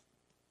insurance.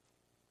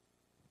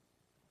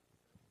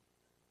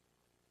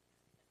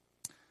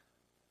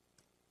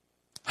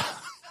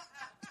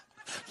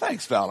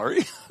 Thanks,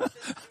 Valerie.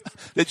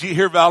 Did you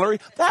hear, Valerie?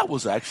 That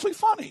was actually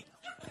funny.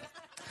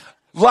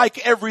 Like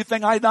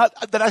everything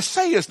that I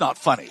say is not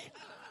funny.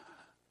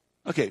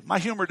 Okay, my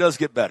humor does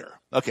get better.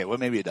 Okay, well,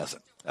 maybe it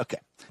doesn't. Okay,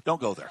 don't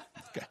go there.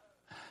 Okay.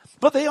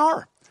 But they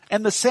are.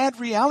 And the sad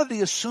reality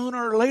is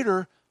sooner or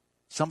later,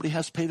 somebody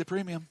has to pay the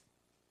premium.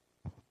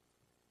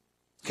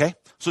 Okay,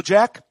 so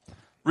Jack,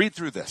 read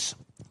through this.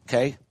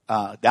 Okay,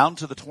 down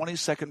to the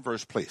 22nd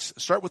verse, please.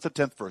 Start with the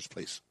 10th verse,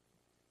 please.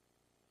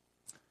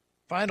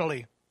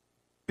 Finally,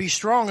 be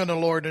strong in the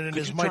Lord and in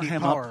his mighty power. Could you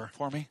turn him up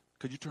for me?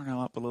 Could you turn him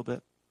up a little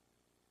bit?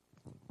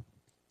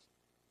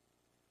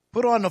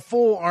 Put on the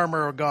full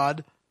armor of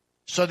God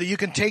so that you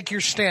can take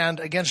your stand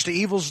against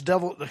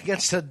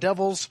the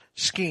devil's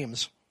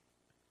schemes.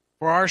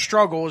 For our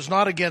struggle is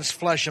not against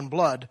flesh and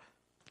blood,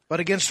 but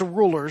against the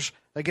rulers,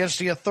 against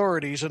the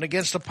authorities, and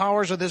against the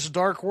powers of this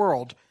dark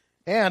world,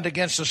 and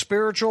against the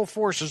spiritual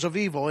forces of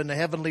evil in the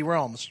heavenly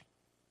realms.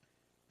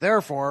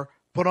 Therefore,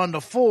 put on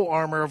the full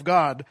armor of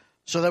God,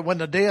 so that when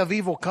the day of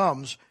evil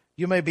comes,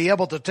 you may be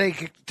able to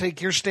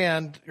take your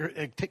stand.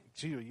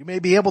 You may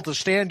be able to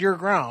stand your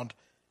ground.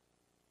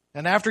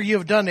 And after you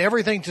have done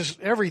everything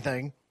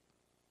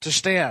to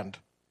stand.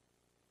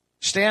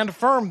 Stand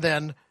firm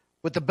then,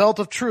 with the belt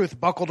of truth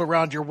buckled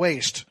around your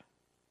waist,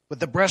 with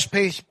the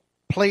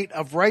breastplate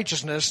of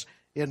righteousness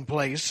in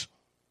place,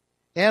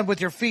 and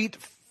with your feet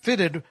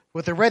fitted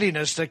with the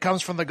readiness that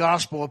comes from the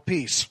gospel of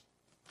peace.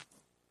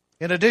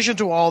 In addition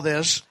to all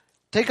this,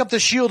 take up the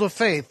shield of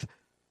faith,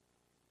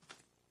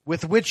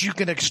 with which you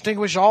can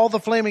extinguish all the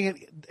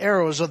flaming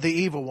arrows of the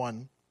evil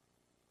one.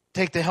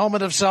 Take the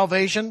helmet of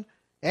salvation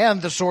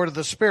and the sword of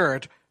the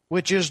Spirit,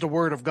 which is the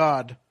word of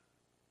God.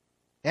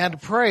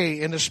 And pray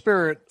in the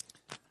Spirit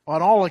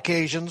on all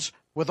occasions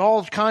with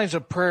all kinds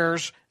of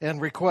prayers and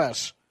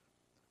requests.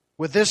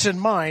 With this in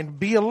mind,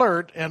 be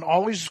alert and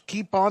always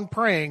keep on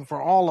praying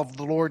for all of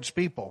the Lord's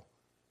people.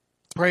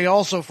 Pray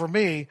also for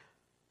me,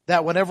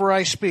 that whenever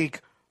I speak,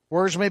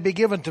 words may be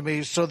given to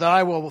me, so that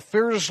I will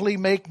fearlessly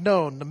make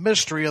known the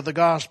mystery of the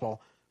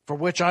gospel, for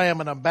which I am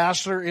an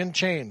ambassador in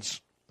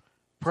chains.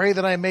 Pray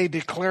that I may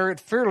declare it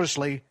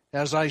fearlessly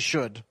as I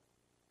should.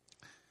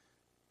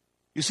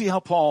 You see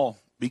how Paul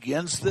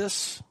begins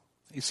this?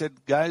 He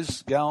said,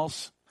 guys,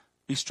 gals,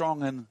 be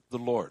strong in the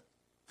Lord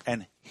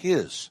and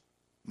his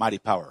mighty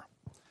power.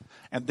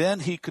 And then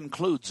he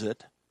concludes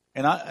it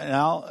And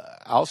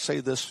I'll say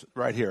this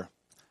right here.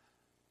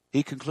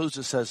 He concludes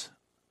and says,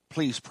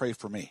 please pray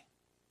for me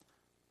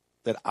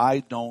that I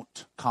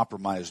don't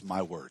compromise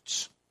my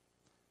words,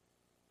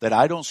 that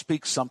I don't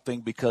speak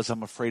something because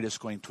I'm afraid it's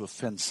going to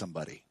offend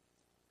somebody,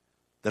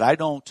 that I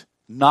don't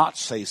not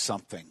say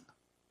something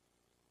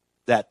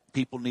that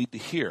people need to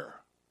hear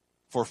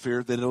for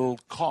fear that it'll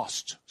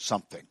cost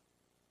something.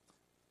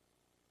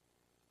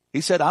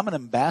 He said, I'm an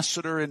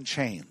ambassador in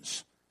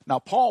chains. Now,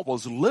 Paul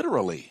was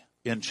literally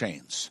in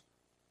chains,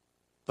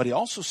 but he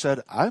also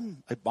said,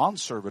 I'm a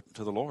bondservant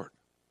to the Lord.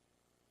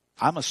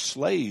 I'm a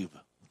slave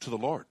to the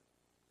Lord.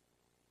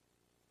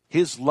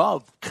 His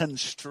love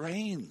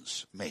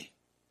constrains me.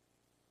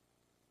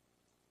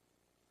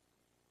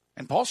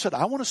 And Paul said,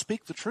 I want to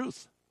speak the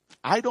truth.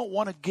 I don't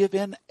want to give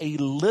in a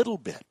little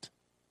bit.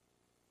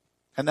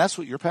 And that's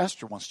what your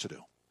pastor wants to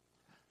do.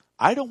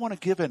 I don't want to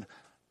give in.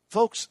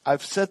 Folks,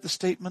 I've said the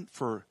statement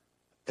for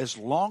as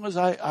long as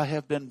I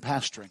have been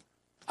pastoring.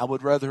 I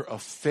would rather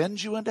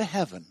offend you into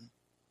heaven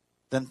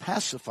than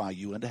pacify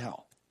you into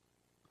hell.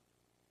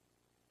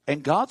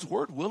 And God's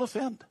word will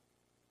offend.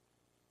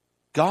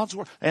 God's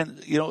word.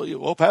 And,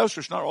 well,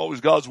 Pastor, it's not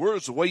always God's word.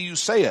 It's the way you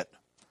say it.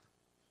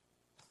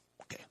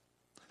 Okay.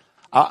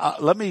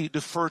 Let me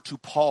defer to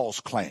Paul's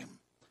claim.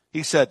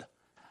 He said,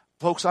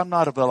 folks, I'm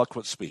not of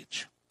eloquent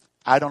speech.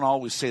 I don't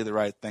always say the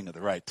right thing at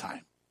the right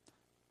time.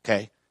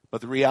 Okay?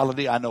 But the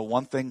reality, I know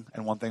one thing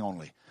and one thing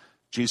only.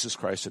 Jesus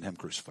Christ and him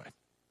crucified.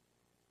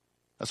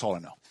 That's all I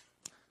know.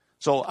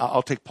 So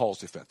I'll take Paul's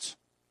defense.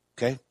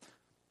 Okay?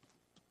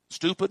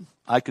 Stupid,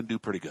 I can do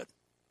pretty good.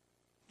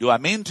 Do I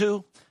mean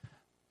to?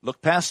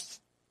 Look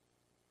past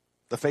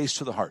the face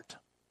to the heart.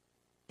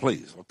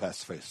 Please, look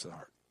past the face to the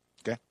heart.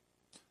 Okay?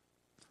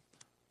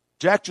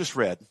 Jack just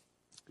read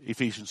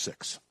Ephesians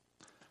 6.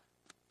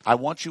 I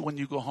want you, when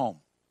you go home,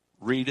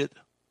 read it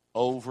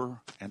over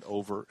and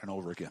over and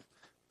over again.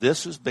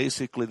 This is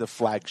basically the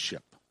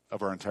flagship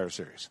of our entire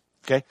series.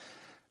 Okay?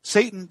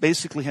 Satan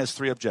basically has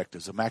three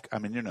objectives.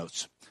 I'm in your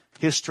notes.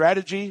 His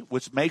strategy,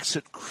 which makes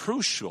it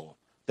crucial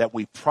that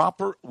we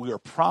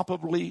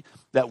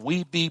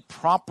be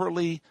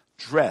properly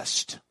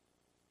dressed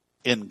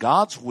in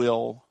God's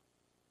will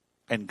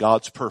and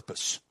God's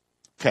purpose.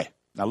 Okay,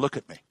 now look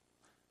at me.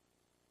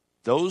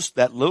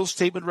 That little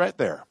statement right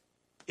there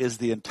is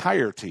the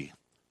entirety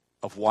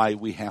of why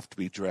we have to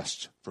be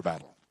dressed for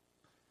battle.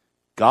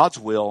 God's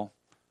will,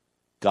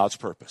 God's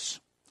purpose.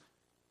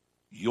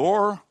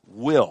 Your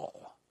will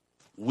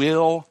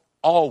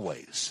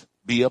always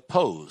be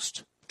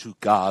opposed to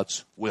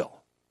God's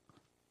will.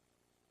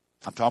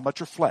 I'm talking about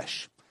your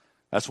flesh.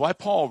 That's why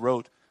Paul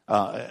wrote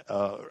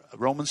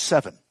Romans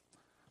 7.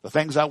 The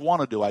things I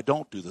want to do, I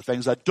don't do. The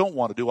things I don't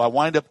want to do, I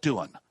wind up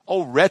doing.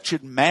 Oh,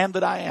 wretched man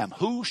that I am,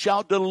 who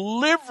shall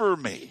deliver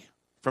me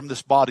from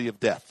this body of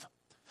death?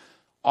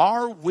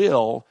 Our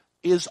will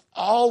is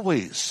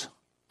always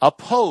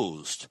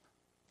opposed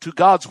to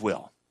God's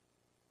will.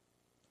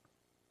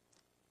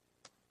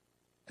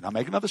 And I'll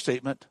make another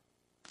statement.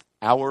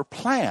 Our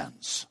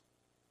plans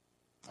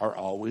are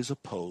always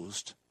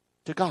opposed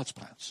to God's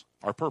plans,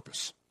 our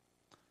purpose.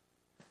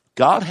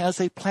 God has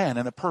a plan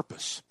and a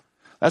purpose.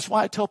 That's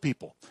why I tell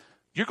people,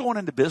 you're going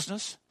into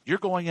business, you're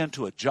going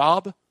into a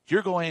job,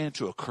 you're going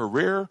into a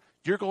career,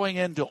 you're going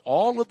into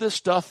all of this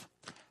stuff.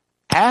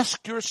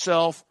 Ask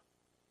yourself,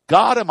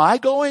 God, am I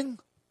going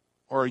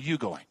or are you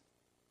going?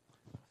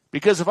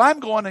 Because if I'm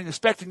going and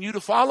expecting you to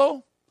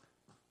follow,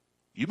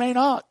 you may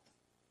not.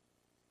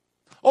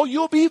 Oh,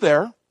 you'll be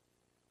there.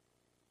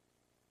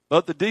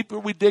 But the deeper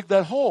we dig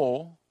that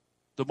hole,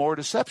 the more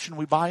deception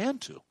we buy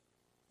into.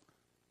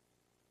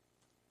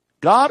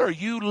 God, are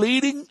you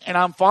leading and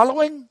I'm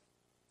following?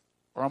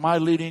 Or am I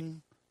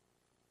leading,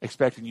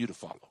 expecting you to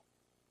follow?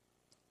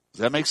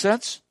 Does that make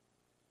sense?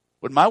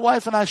 When my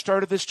wife and I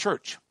started this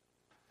church,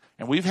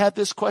 and we've had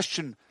this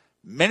question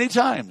many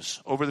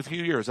times over the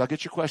few years. I'll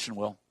get your question,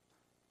 Will.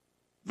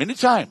 Many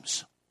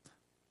times.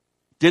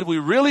 Did we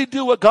really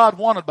do what God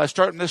wanted by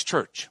starting this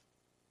church?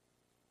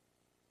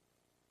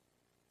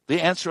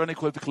 The answer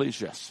unequivocally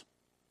is yes.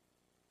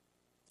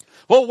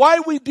 Well, why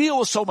do we deal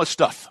with so much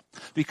stuff?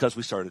 Because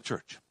we started a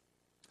church.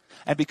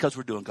 And because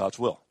we're doing God's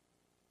will.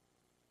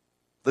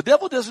 The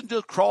devil doesn't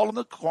just crawl in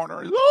the corner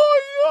and,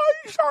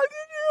 he started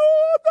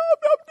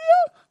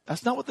you.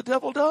 That's not what the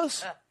devil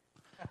does.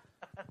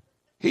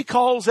 He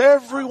calls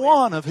every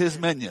one of his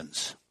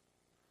minions.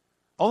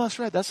 Oh, that's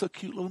right. That's a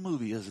cute little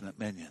movie, isn't it?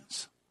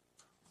 Minions.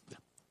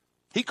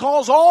 He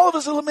calls all of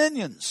his little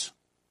minions.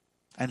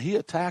 And he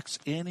attacks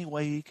any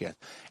way he can.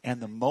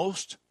 And the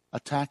most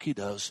attack he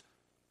does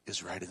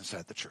is right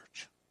inside the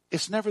church.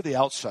 It's never the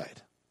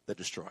outside that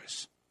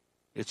destroys.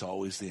 It's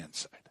always the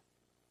inside.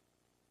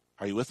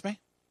 Are you with me?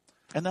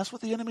 And that's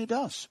what the enemy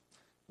does.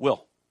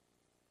 Will.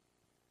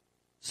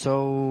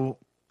 So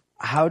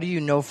how do you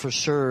know for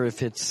sure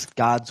if it's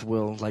God's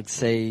will? Like,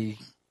 say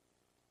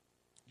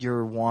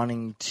you're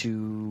wanting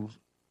to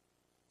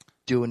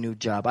do a new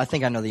job. I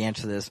think I know the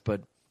answer to this,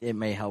 but it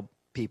may help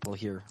people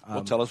here.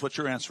 Well, tell us what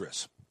your answer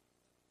is.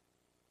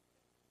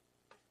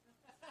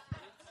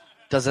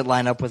 Does it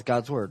line up with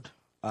God's word?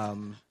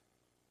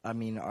 I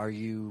mean, are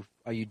you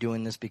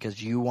doing this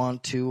because you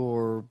want to,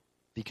 or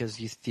because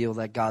you feel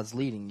that God's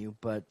leading you?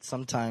 But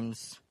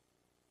sometimes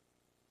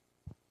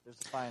there's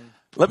a fine.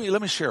 Let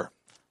me share.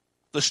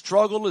 The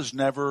struggle is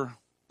never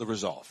the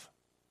resolve.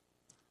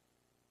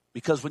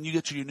 Because when you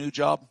get to your new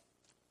job,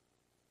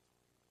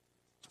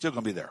 it's still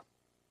going to be there.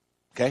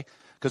 Okay?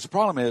 Because the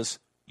problem is,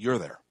 you're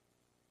there.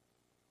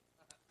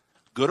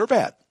 Good or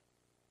bad.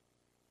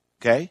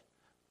 Okay?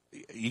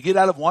 You get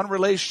out of one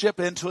relationship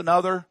into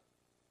another,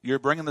 you're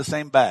bringing the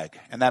same bag,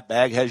 and that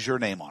bag has your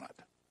name on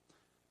it.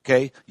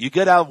 Okay? You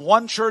get out of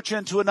one church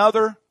into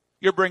another,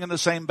 you're bringing the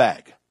same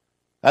bag.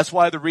 That's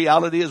why the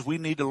reality is we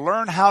need to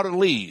learn how to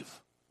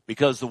leave,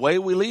 because the way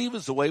we leave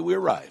is the way we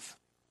arrive.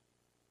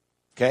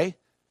 Okay?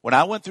 When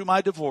I went through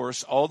my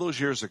divorce all those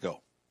years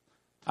ago,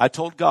 I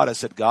told God, I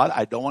said, God,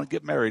 I don't want to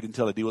get married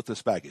until I deal with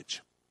this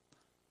baggage.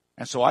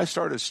 And so I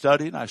started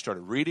studying, I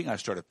started reading, I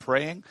started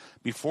praying.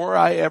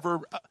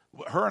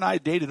 Her and I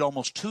dated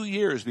almost 2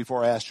 years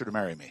before I asked her to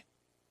marry me.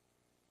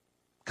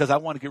 Because I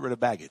wanted to get rid of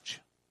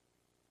baggage.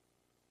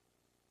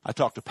 I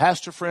talked to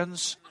pastor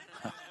friends.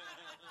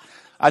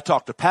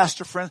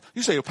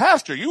 You say,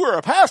 pastor, you were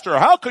a pastor.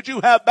 How could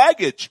you have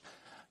baggage?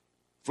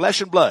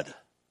 Flesh and blood.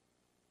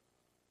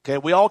 Okay,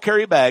 we all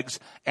carry bags,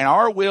 and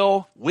our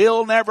will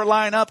never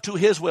line up to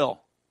his will.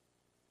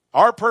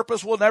 Our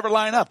purpose will never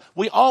line up.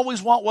 We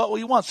always want what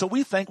we want. So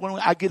we think when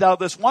I get out of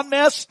this one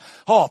mess,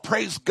 oh,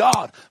 praise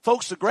God.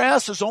 Folks, the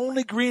grass is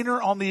only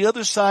greener on the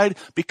other side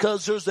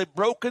because there's a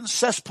broken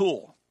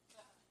cesspool.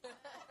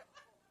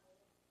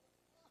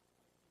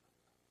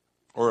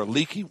 Or a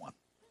leaky one.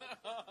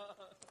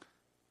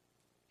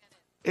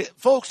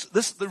 Folks,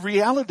 this is the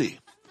reality.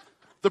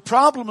 The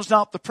problem is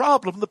not the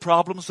problem. The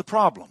problem is the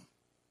problem.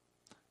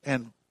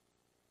 And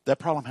that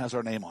problem has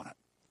our name on it.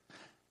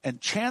 And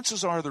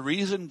chances are the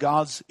reason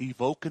God's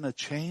evoking a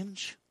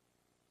change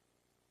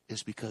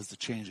is because the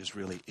change is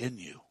really in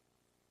you.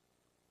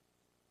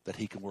 That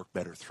he can work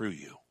better through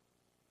you.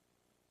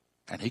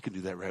 And he can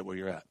do that right where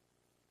you're at.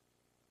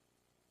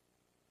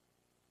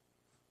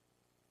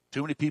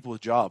 Too many people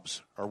with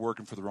jobs are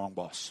working for the wrong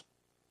boss.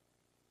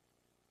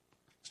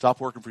 Stop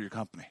working for your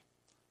company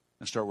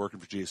and start working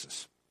for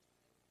Jesus.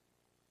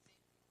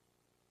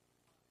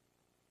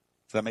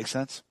 Does that make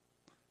sense?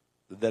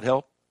 Did that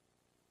help?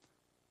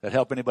 That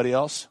help anybody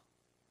else?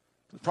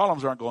 The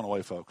problems aren't going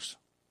away, folks.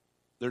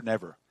 They're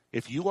never.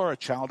 If you are a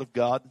child of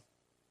God,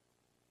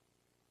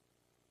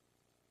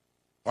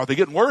 are they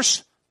getting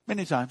worse?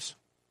 Many times.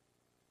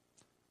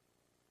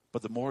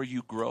 But the more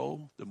you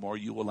grow, the more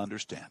you will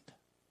understand.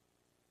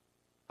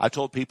 I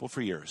told people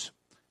for years,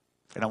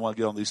 and I want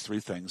to get on these three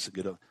things.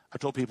 I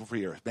told people for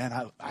years,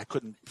 man, I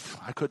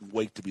couldn't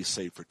wait to be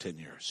saved for 10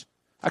 years.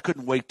 I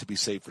couldn't wait to be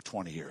saved for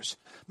 20 years.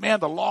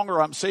 Man, the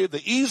longer I'm saved,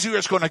 the easier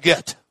it's going to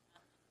get.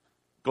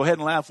 Go ahead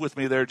and laugh with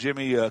me there,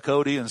 Jimmy,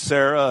 Cody, and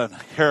Sarah, and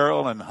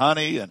Carol, and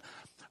Honey. And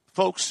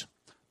folks,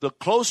 the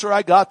closer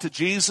I got to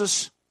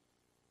Jesus,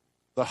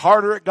 the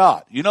harder it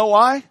got. You know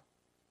why?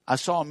 I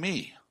saw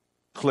me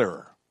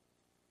clearer.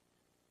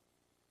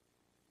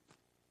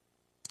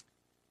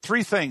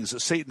 3 things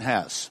that Satan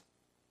has.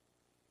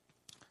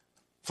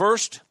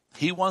 First,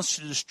 he wants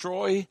to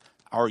destroy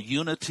our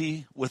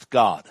unity with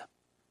God,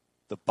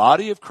 the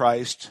body of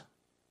Christ,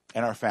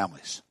 and our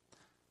families.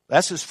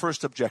 That's his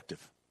first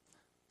objective.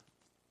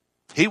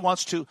 He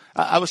wants to.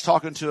 I was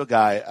talking to a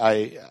guy.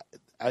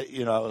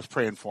 I was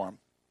praying for him,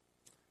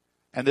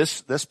 and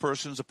this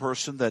person's a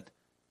person that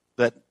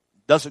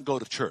doesn't go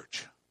to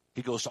church.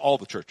 He goes to all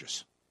the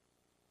churches.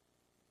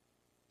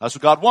 That's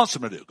what God wants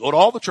him to do. Go to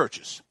all the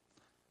churches.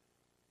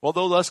 Well,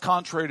 though that's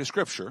contrary to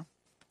Scripture,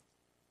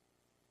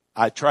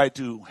 I tried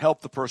to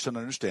help the person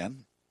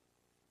understand.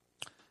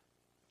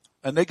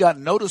 And they got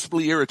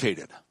noticeably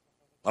irritated.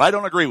 Well, I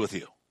don't agree with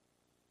you.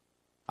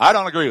 I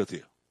don't agree with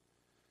you.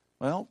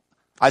 Well,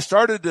 I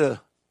started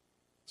to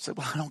say,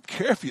 well, I don't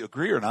care if you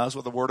agree or not. That's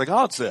what the Word of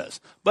God says.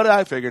 But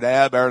I figured,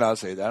 I better not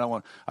say that. I don't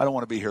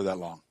want to be here that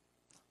long.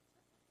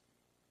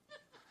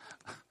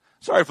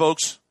 Sorry,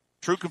 folks.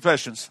 True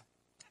confessions.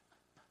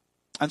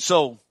 And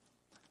so,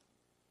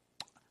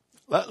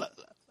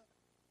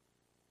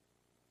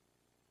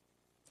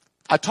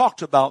 I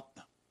talked about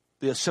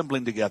the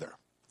assembling together.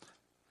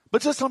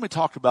 But just let me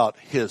talk about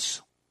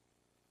his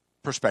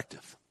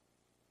perspective.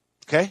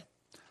 Okay?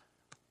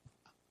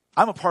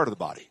 I'm a part of the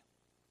body.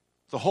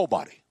 The whole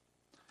body.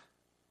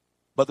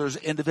 But there's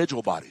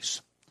individual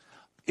bodies.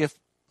 If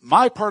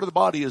my part of the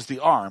body is the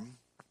arm,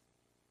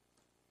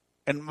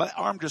 and my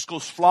arm just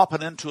goes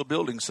flopping into a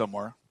building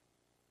somewhere,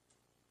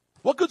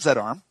 what good's that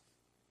arm?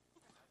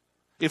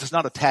 If it's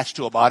not attached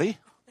to a body.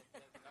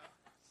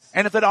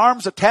 And if that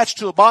arm's attached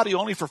to a body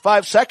only for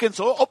 5 seconds,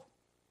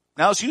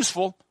 now it's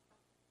useful.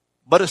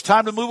 But it's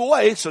time to move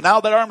away, so now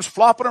that arm's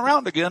flopping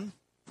around again.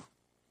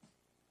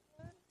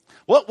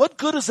 What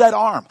good is that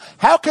arm?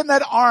 How can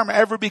that arm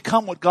ever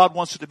become what God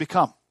wants it to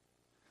become?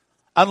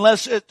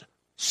 Unless it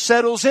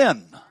settles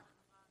in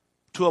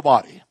to a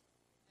body.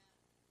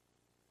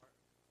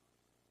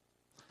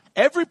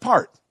 Every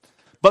part.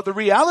 But the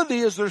reality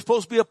is they're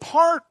supposed to be a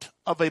part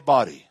of a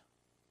body,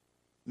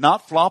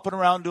 not flopping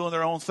around doing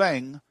their own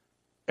thing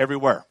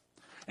everywhere.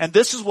 And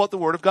this is what the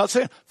Word of God is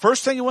saying.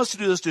 First thing he wants to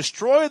do is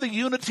destroy the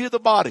unity of the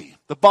body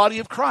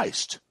of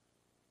Christ,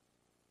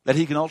 that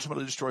he can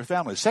ultimately destroy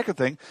families. Second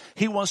thing,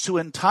 he wants to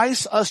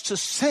entice us to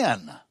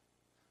sin,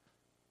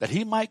 that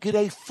he might get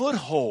a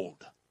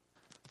foothold.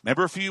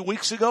 Remember a few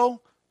weeks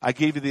ago, I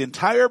gave you the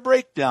entire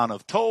breakdown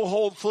of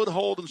toehold,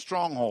 foothold, and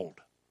stronghold.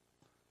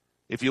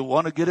 If you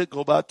want to get it,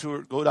 go out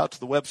to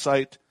the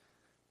website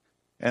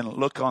and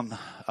look on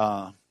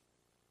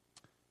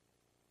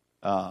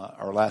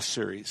our last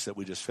series that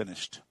we just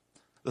finished.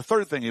 The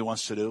third thing he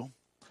wants to do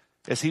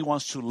is he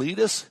wants to lead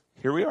us,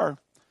 here we are,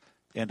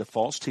 into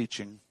false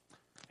teaching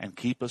and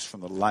keep us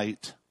from the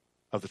light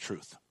of the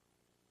truth.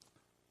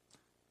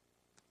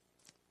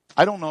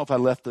 I don't know if I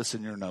left this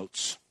in your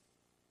notes.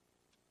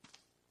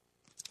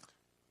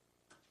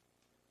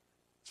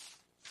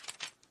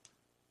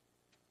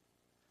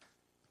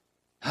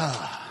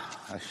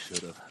 I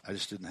should have. I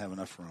just didn't have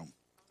enough room.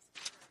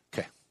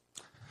 Okay.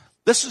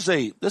 This is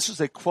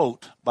a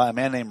quote by a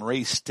man named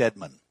Ray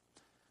Stedman.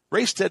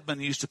 Ray Stedman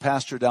used to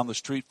pastor down the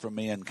street from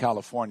me in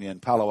California, in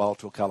Palo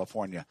Alto,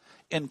 California.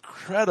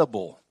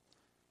 Incredible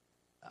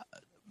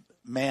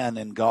man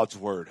in God's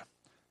Word.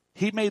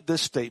 He made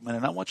this statement,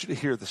 and I want you to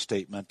hear the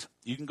statement.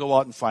 You can go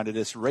out and find it.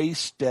 It's Ray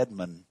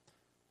Stedman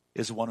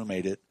is the one who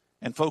made it.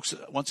 And folks,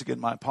 once again,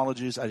 my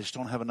apologies. I just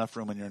don't have enough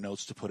room in your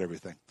notes to put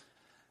everything.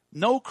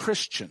 No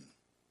Christian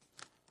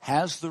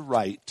has the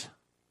right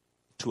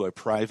to a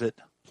private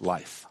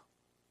life.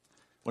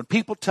 When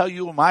people tell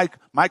you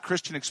my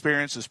Christian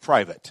experience is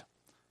private,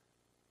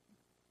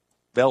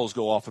 bells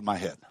go off in my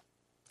head.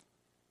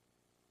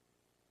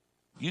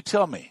 You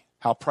tell me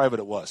how private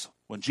it was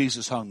when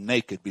Jesus hung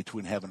naked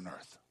between heaven and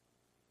earth.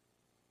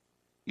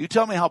 You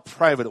tell me how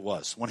private it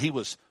was when he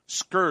was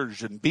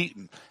scourged and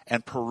beaten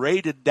and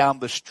paraded down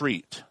the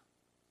street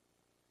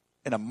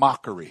in a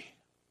mockery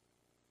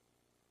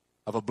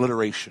of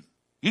obliteration.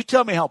 You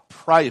tell me how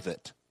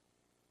private.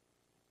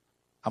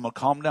 I'm going to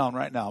calm down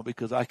right now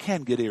because I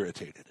can get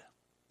irritated.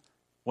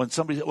 When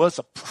somebody says, well, it's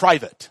a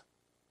private.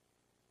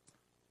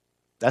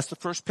 That's the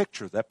first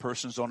picture. That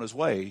person's on his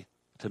way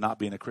to not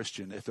being a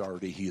Christian if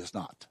already he is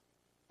not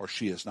or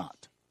she is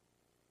not.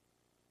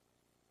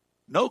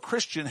 No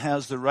Christian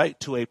has the right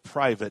to a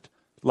private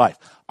life.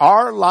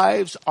 Our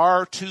lives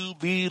are to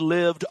be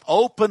lived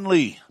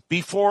openly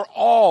before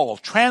all,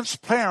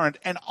 transparent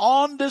and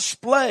on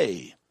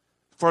display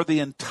for the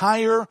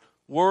entire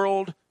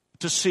world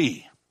to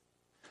see.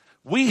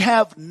 We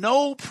have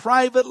no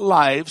private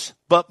lives,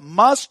 but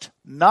must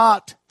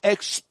not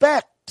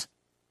expect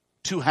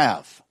to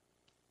have.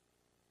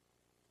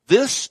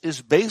 This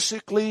is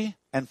basically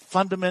and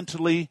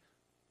fundamentally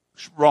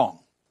wrong.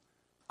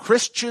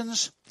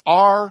 Christians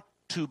are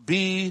to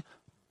be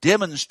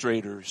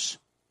demonstrators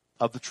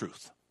of the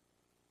truth.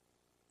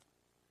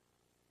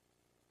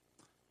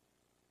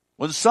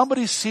 When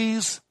somebody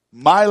sees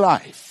my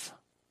life,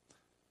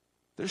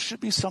 there should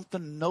be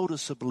something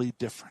noticeably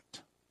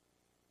different.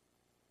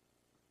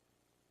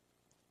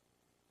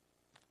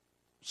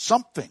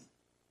 Something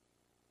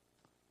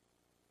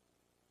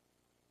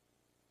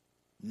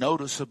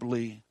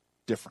noticeably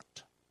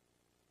different.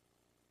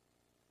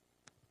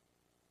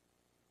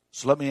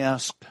 So let me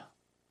ask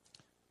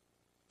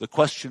the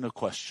question of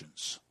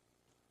questions.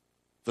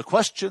 The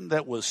question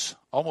that was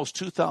almost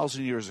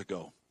 2,000 years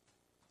ago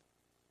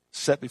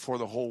set before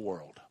the whole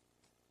world.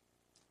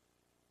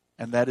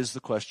 And that is the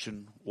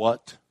question,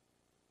 what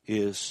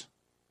is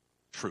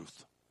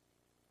truth?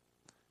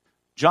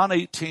 John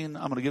 18,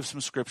 I'm going to give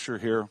some scripture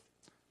here.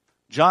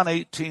 John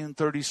 18,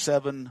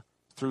 37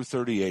 through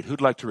 38.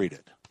 Who'd like to read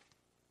it?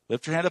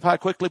 Lift your hand up high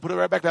quickly, put it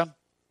right back down.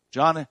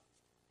 John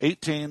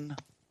 18,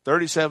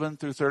 37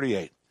 through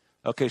 38.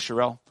 Okay,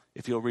 Sherelle,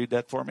 if you'll read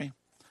that for me.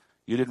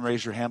 You didn't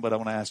raise your hand, but I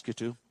want to ask you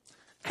to.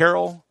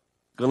 Carol,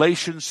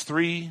 Galatians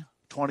 3,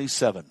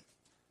 27.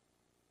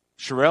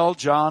 Sherelle,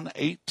 John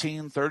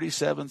 18,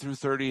 37 through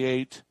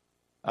 38.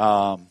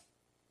 Carol,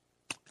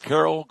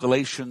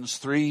 Galatians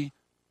 3,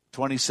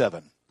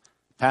 27.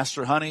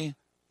 Pastor Honey,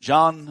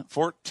 John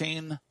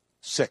 14,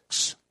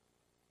 6.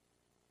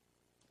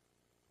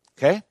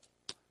 Okay?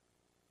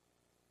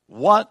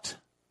 What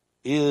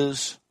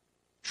is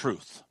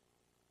truth?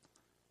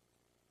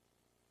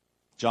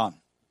 John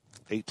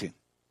 18.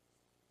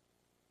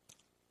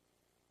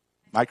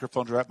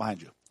 Microphone's right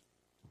behind you.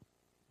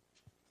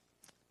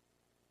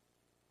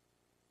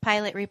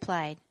 Pilate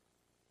replied,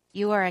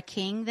 "You are a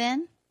king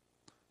then?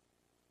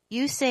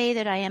 You say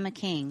that I am a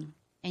king,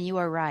 and you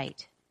are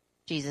right,"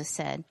 Jesus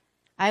said.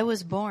 "I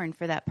was born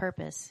for that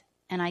purpose,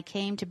 and I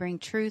came to bring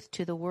truth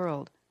to the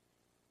world.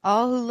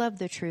 All who love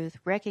the truth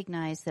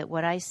recognize that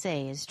what I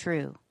say is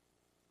true."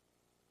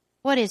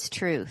 "What is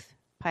truth?"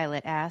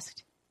 Pilate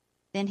asked.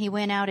 Then he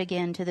went out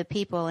again to the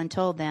people and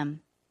told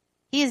them,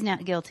 "He is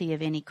not guilty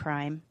of any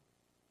crime."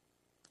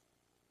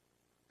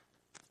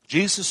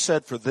 Jesus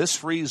said, "For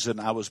this reason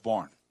I was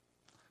born,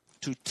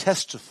 to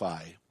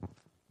testify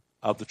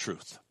of the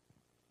truth.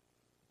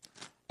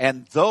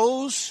 And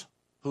those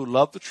who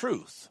love the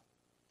truth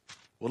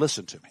will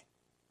listen to me.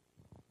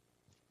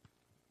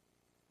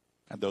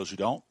 And those who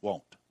don't,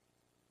 won't.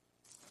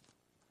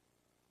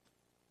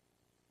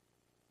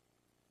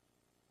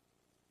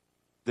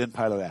 Then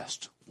Pilate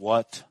asked,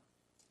 what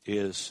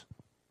is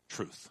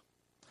truth?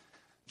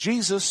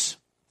 Jesus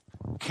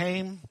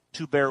came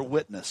to bear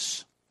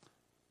witness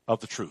of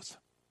the truth.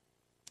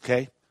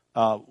 Okay?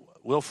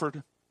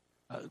 Wilford,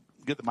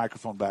 get the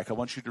microphone back. I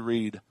want you to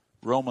read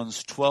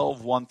Romans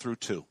 12, 1 through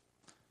 2.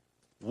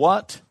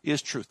 What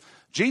is truth?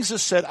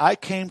 Jesus said, I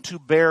came to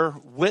bear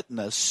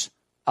witness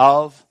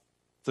of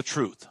the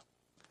truth.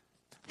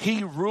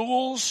 He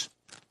rules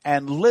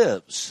and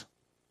lives.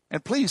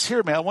 And please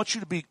hear me. I want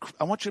you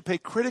to pay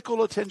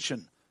critical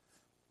attention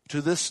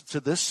to this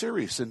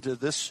series and to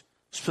this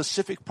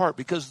specific part,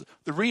 because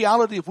the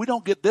reality, if we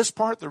don't get this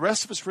part, the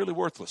rest of it's really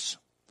worthless.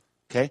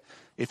 Okay?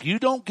 If you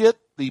don't get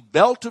the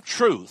belt of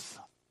truth,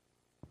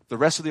 the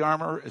rest of the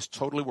armor is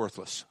totally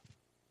worthless,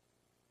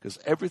 because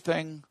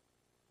everything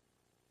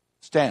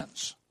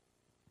stands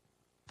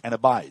and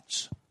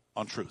abides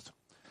on truth.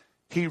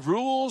 He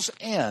rules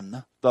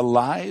in the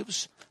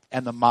lives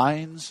and the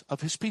minds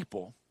of his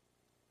people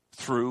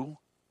through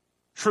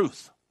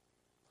truth.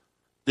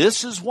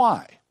 This is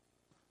why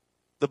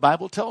the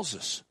Bible tells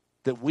us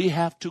that we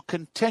have to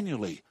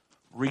continually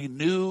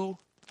renew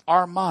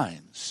our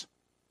minds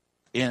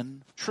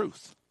in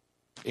truth,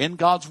 in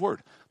God's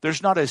Word.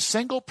 There's not a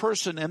single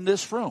person in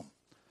this room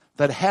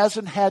that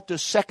hasn't had to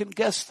second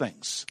guess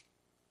things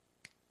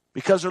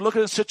because they're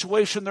looking at a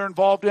situation they're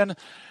involved in.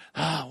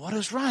 What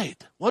is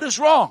right? What is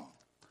wrong?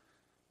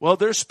 Well,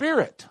 their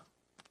spirit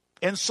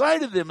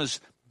inside of them is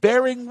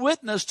bearing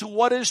witness to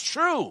what is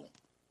true.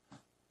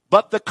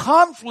 But the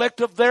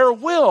conflict of their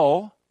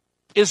will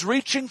is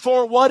reaching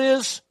for what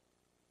is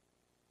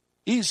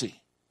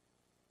easy.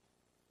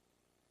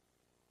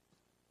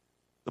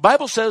 The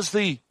Bible says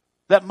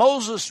that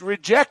Moses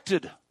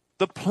rejected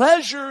the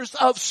pleasures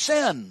of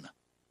sin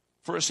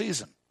for a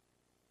season.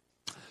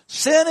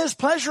 Sin is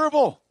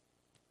pleasurable,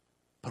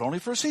 but only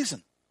for a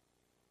season.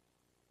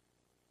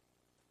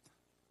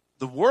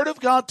 The Word of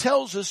God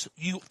tells us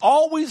you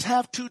always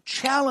have to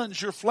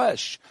challenge your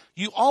flesh.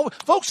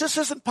 Folks, this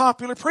isn't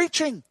popular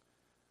preaching.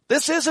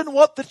 This isn't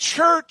what the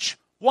church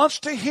wants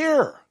to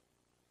hear.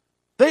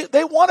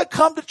 They want to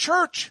come to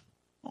church.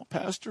 Oh,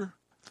 Pastor,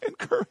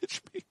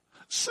 encourage me.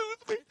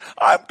 Soothe me.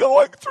 I'm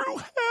going through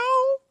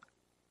hell.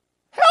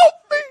 Help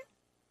me.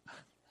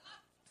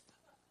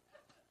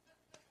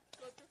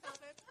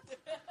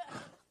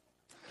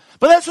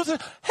 But that's what they're,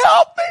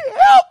 help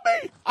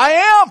me.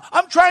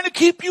 I'm trying to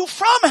keep you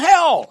from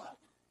hell.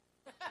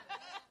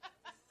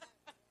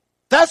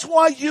 That's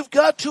why you've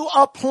got to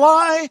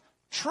apply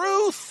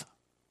truth.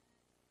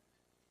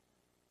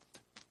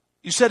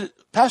 You said,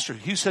 Pastor,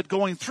 you said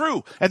going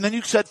through, and then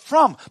you said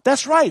from.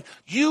 That's right.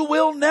 You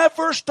will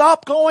never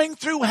stop going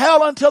through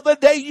hell until the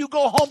day you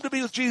go home to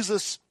be with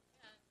Jesus.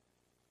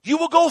 You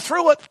will go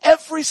through it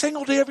every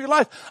single day of your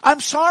life. I'm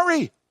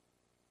sorry.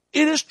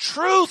 It is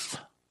truth.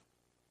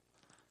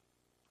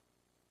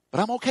 But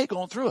I'm okay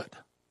going through it.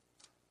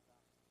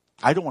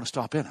 I don't want to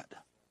stop in it.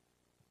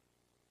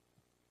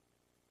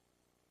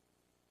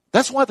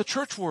 That's why the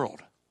church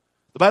world,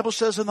 the Bible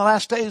says in the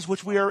last days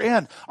which we are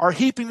in, are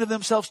heaping to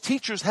themselves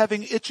teachers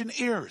having itching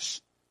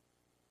ears.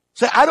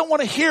 Say, I don't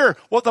want to hear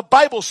what the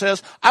Bible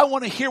says. I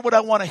want to hear what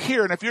I want to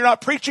hear. And if you're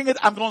not preaching it,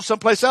 I'm going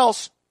someplace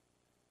else.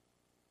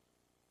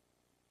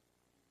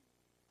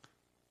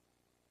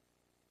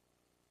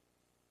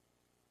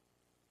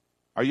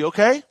 Are you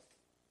okay?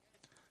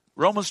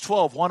 Romans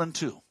 12, 1 and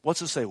 2.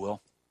 What's it say,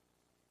 Will?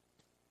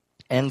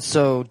 And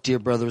so, dear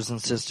brothers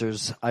and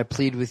sisters, I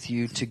plead with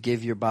you to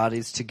give your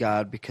bodies to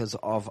God because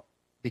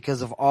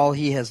of all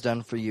he has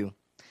done for you.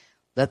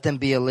 Let them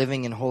be a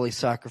living and holy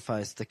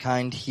sacrifice, the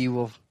kind he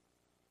will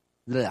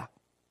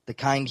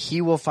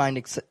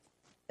find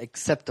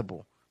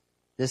acceptable.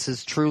 This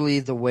is truly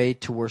the way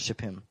to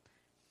worship him.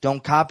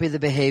 Don't copy the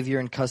behavior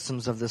and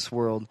customs of this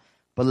world,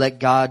 but let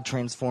God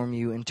transform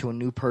you into a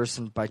new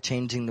person by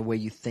changing the way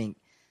you think.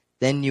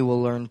 Then you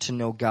will learn to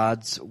know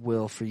God's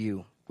will for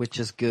you, which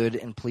is good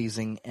and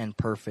pleasing and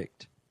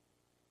perfect.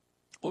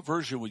 What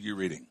version were you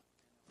reading?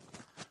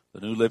 The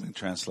New Living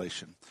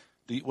Translation.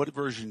 What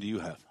version do you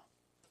have?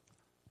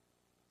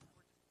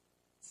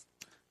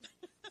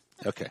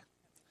 Okay.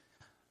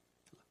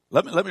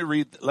 Let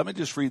me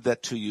just read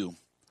that to you.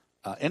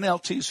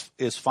 NLT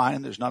is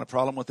fine. There's not a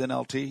problem with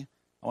NLT.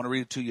 I want to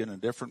read it to you in a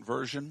different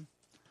version.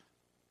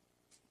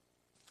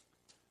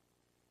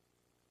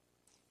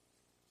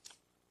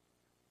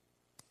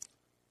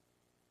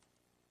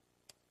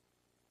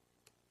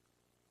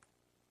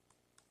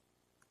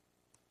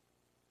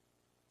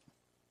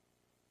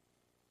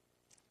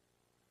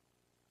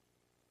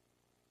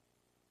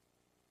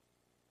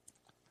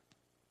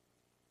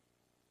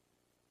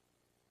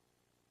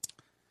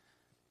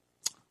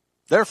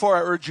 Therefore,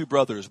 I urge you,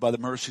 brothers, by the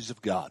mercies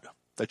of God,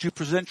 that you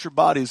present your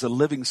bodies a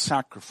living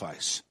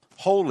sacrifice,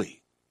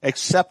 holy,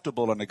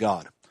 acceptable unto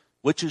God,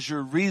 which is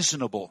your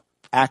reasonable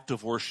act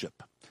of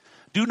worship.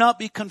 Do not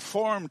be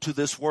conformed to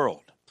this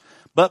world,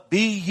 but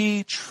be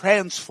ye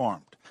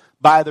transformed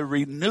by the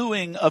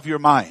renewing of your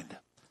mind,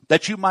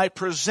 that you might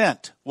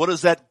present what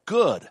is that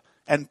good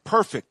and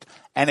perfect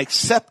and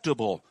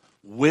acceptable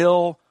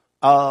will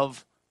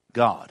of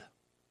God.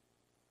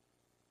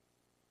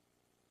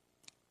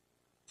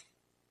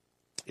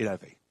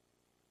 NIV.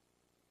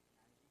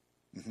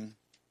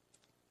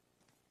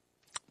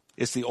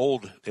 It's the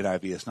old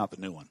NIV. It's not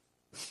the new one.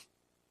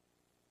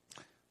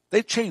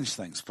 They've changed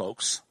things,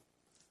 folks.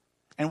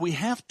 And we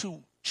have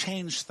to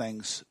change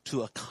things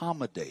to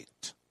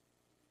accommodate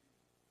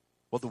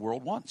what the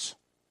world wants.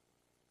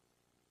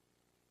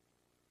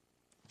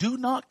 Do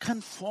not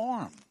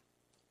conform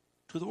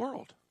to the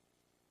world.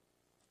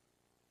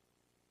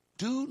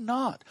 Do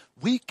not.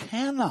 We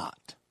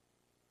cannot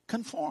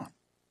conform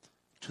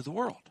to the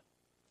world.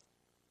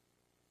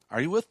 Are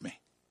you with me?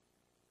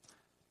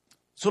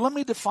 So let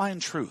me define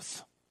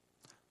truth.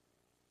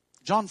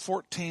 John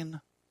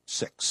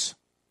 14:6.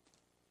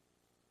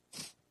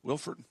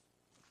 Wilford?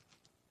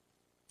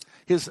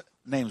 His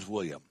name's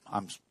William.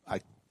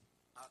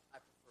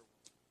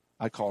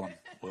 I call him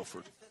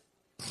Wilford.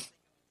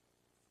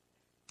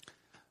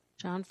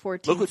 John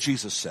 14. Look what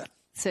Jesus said.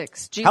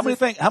 6. Jesus, How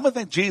many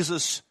think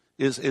Jesus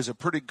is a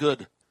pretty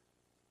good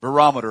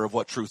barometer of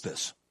what truth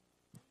is?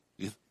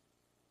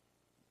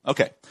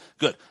 Okay,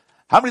 good.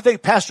 How many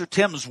think Pastor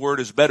Tim's word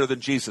is better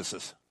than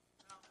Jesus's?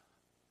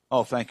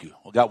 Oh, thank you.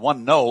 We got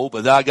one no,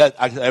 but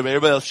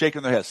everybody else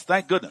shaking their heads.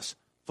 Thank goodness.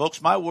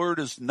 Folks, my word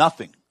is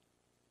nothing.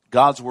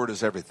 God's word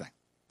is everything.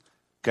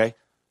 Okay?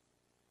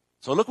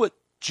 So look what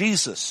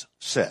Jesus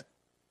said.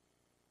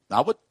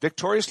 Not what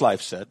Victorious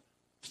Life said.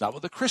 It's not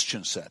what the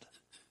Christian said.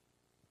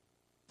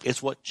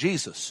 It's what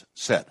Jesus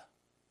said.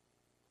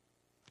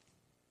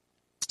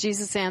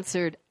 Jesus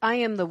answered, I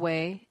am the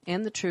way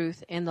and the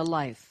truth and the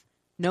life.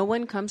 No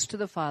one comes to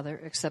the Father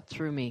except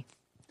through me.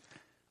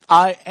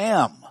 I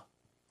am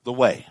the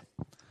way.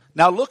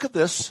 Now look at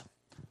this.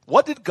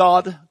 What did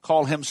God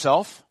call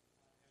himself?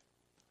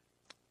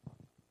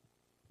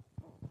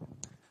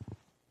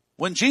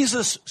 When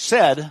Jesus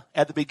said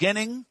at the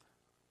beginning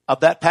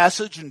of that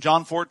passage in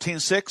John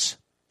 14:6,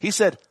 he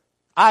said,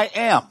 I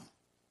am.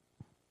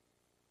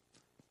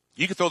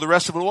 You can throw the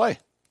rest of it away.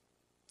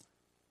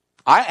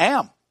 I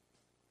am.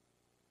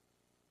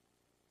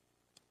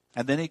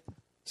 And then he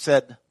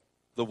said,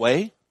 the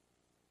way,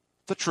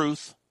 the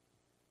truth,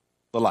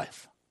 the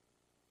life.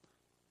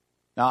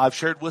 Now, I've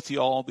shared with you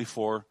all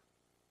before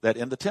that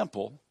in the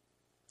temple,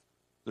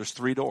 there's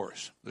 3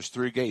 doors. There's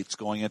 3 gates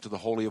going into the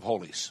Holy of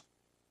Holies.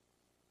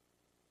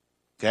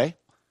 Okay?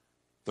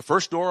 The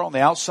first door on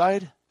the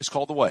outside is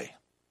called the way.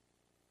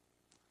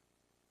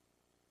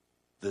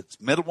 The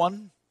middle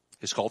one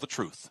is called the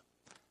truth.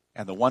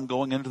 And the one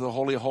going into the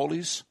Holy of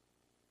Holies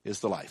is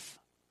the life.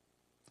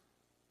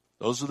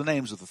 Those are the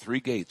names of the 3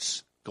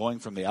 gates going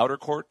from the outer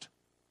court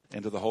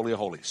into the Holy of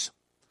Holies.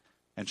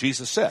 And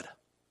Jesus said,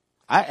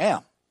 I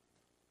am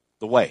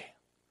the way.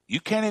 You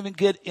can't even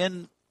get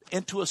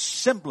into a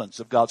semblance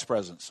of God's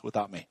presence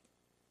without me.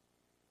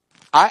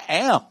 I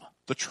am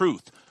the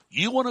truth.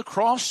 You want to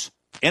cross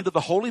into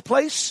the holy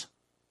place?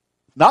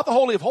 Not the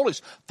Holy of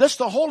Holies. This is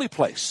the holy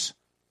place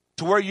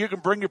to where you can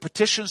bring your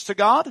petitions to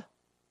God.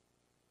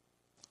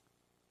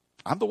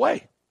 I'm the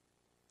way.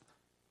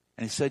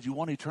 And he said, you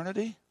want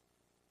eternity?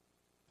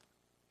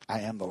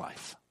 I am the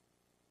life.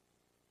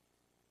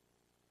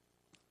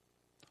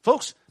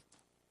 Folks,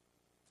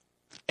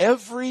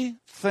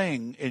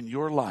 everything in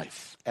your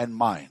life and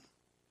mine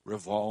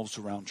revolves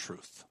around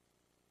truth.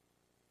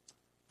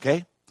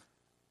 Okay?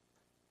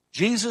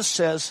 Jesus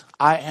says,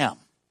 I am.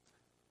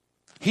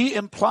 He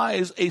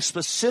implies a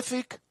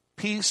specific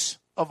piece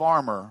of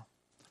armor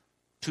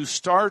to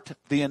start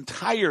the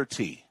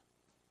entirety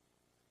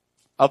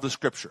of the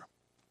Scripture.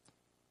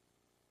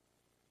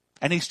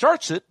 And he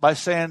starts it by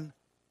saying,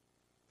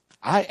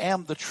 I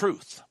am the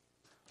truth.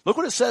 Look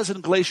what it says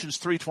in Galatians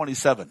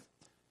 3:27.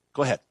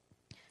 Go ahead.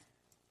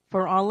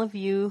 For all of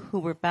you who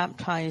were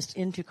baptized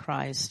into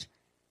Christ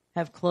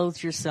have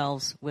clothed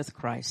yourselves with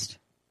Christ.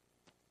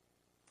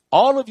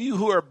 All of you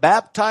who are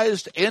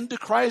baptized into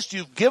Christ,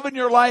 you've given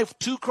your life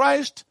to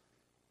Christ,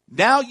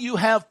 now you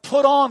have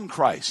put on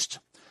Christ.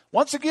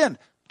 Once again,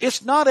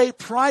 it's not a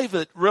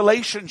private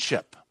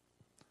relationship.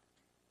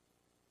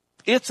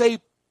 It's a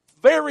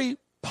very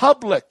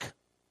public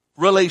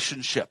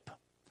relationship.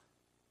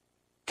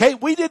 Okay,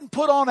 we didn't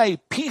put on a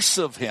piece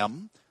of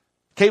him.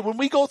 Okay, when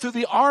we go through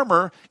the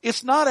armor,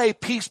 it's not a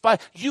piece by,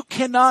 you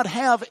cannot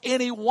have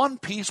any one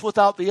piece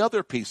without the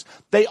other piece.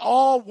 They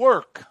all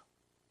work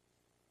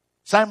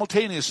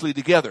simultaneously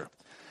together.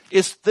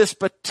 It's this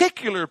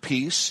particular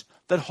piece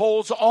that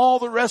holds all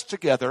the rest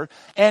together,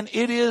 and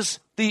it is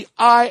the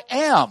I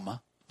am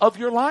of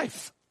your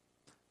life.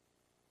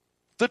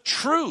 The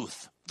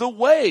truth, the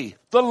way,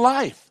 the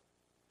life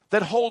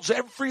that holds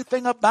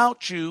everything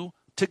about you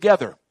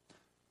together.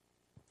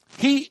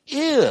 He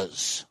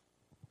is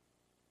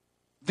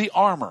the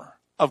armor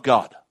of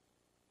God.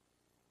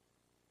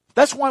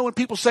 That's why when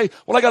people say,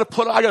 well, I got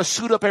to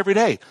suit up every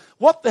day.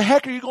 What the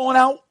heck are you going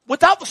out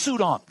without the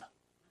suit on?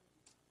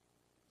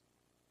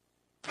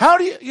 How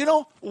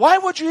do why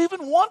would you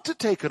even want to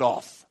take it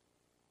off?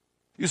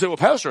 You say, well,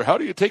 Pastor, how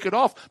do you take it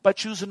off? By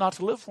choosing not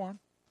to live for him.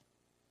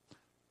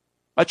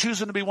 By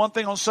choosing to be one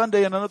thing on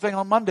Sunday and another thing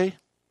on Monday.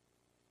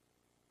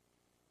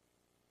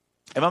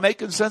 Am I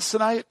making sense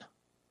tonight?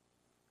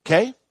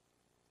 Okay.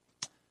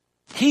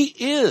 He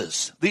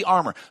is the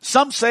armor.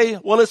 Some say,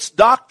 well, it's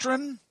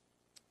doctrine.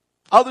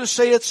 Others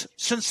say it's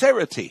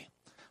sincerity.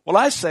 Well,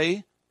 I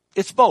say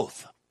it's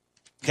both.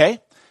 Okay.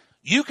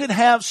 You can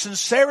have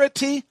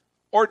sincerity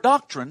or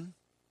doctrine,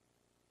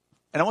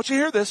 and I want you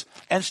to hear this,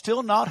 and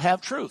still not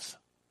have truth.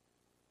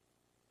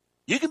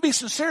 You can be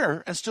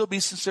sincere and still be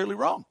sincerely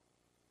wrong.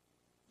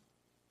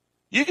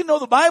 You can know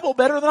the Bible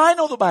better than I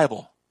know the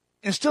Bible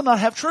and still not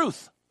have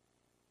truth.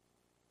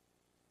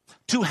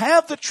 To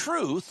have the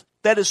truth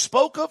that is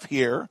spoke of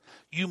here,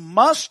 you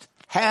must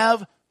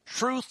have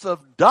truth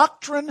of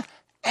doctrine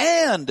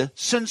and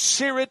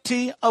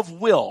sincerity of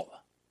will.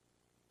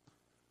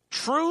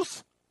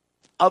 Truth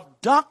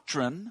of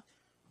doctrine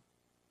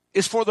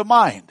is for the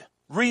mind,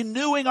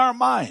 renewing our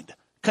mind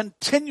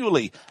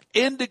continually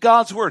into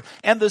God's word.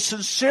 And the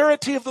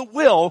sincerity of the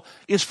will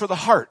is for the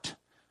heart.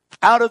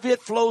 Out of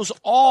it flows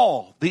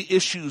all the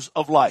issues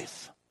of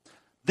life.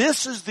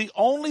 This is the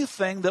only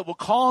thing that will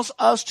cause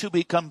us to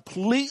be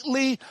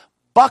completely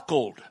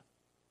buckled.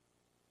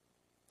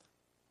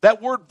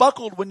 That word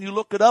buckled, when you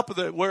look it up,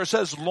 where it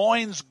says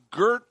loins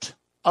girt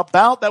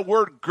about, that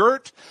word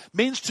girt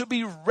means to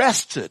be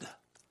rested,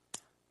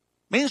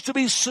 means to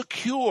be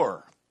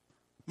secure,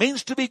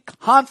 means to be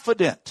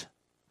confident.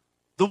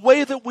 The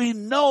way that we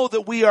know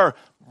that we are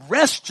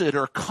rested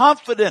or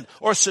confident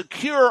or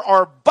secure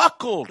or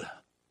buckled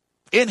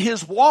in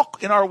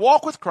our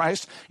walk with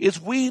Christ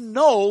is we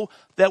know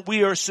that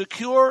we are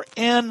secure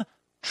in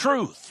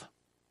truth.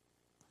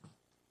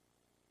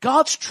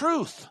 God's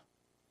truth.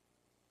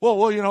 Well,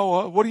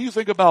 what do you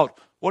think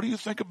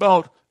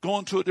about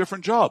going to a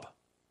different job?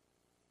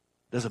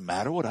 Does it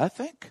matter what I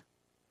think?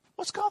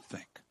 What's God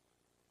think?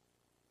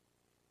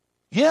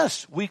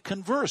 Yes, we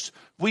converse.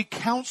 We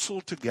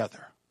counsel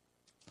together.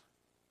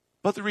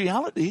 But the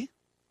reality,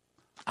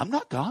 I'm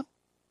not God.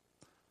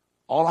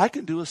 All I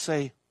can do is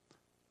say,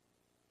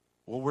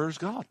 well, where's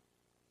God?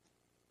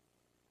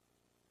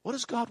 What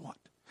does God want?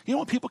 You know,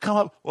 when people come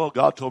up, well,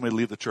 God told me to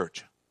leave the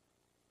church.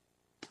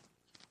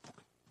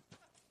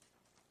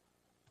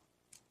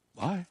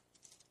 Why?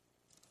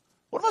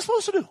 What am I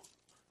supposed to do?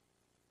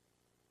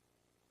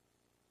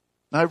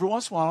 Now, every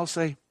once in a while, I'll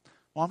say,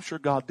 well, I'm sure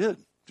God did,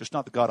 just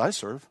not the God I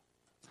serve.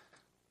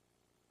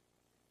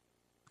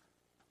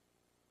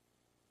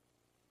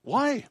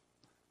 Why?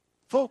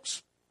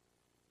 Folks,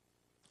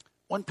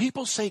 when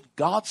people say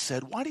God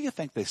said, why do you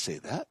think they say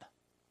that?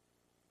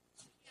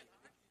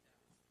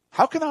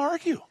 How can I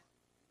argue?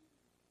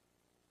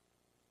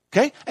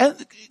 Okay,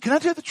 and can I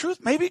tell you the truth?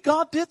 Maybe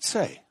God did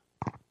say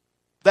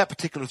that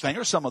particular thing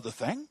or some other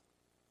thing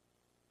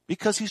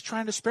because he's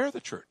trying to spare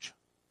the church.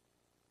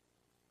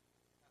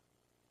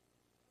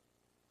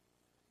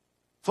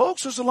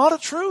 Folks, there's a lot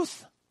of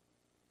truth.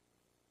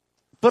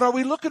 But are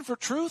we looking for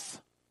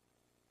truth?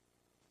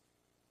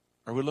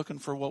 Are we looking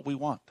for what we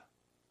want?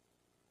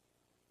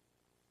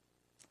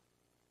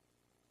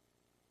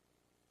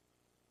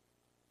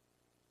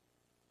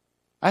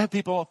 I have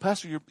people,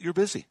 Pastor, you're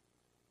busy.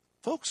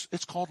 Folks,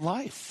 it's called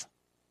life.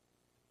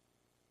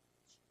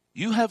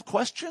 You have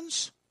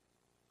questions,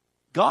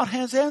 God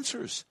has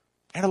answers.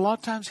 And a lot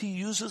of times he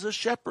uses a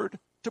shepherd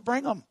to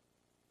bring them.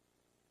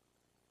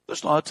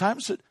 There's a lot of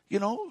times that,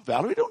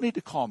 Valerie don't need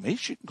to call me.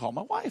 She can call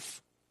my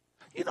wife.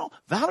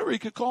 Valerie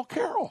could call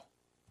Carol.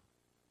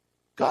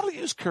 God will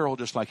use Carol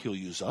just like he'll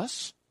use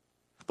us.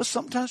 But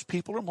sometimes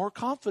people are more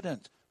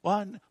confident.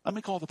 Well, let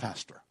me call the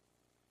pastor.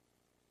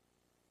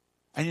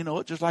 And you know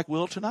what? Just like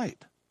Will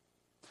tonight.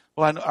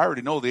 Well, I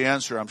already know the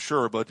answer, I'm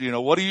sure, but,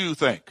 what do you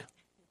think?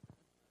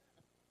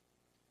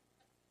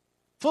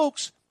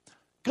 Folks,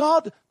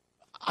 God,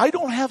 I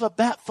don't have a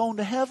bat phone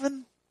to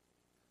heaven.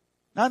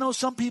 I know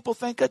some people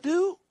think I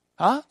do.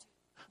 Huh?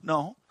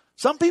 No.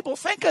 Some people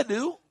think I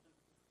do.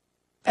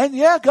 And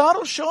yeah, God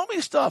will show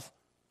me stuff.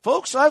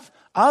 Folks,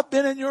 I've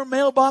been in your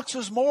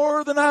mailboxes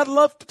more than I'd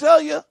love to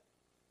tell you.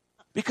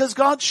 Because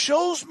God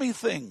shows me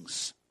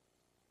things.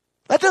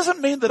 That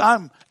doesn't mean that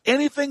I'm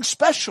anything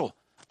special.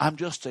 I'm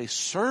just a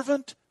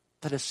servant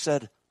that has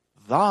said,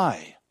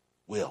 thy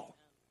will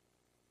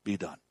be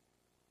done.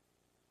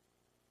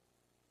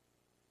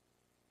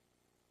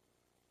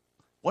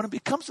 When it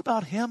becomes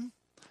about him,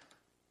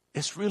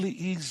 it's really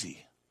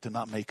easy to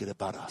not make it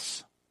about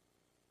us.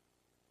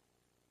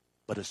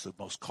 But it's the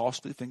most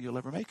costly thing you'll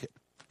ever make it,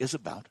 is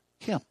about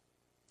him.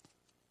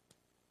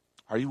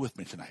 Are you with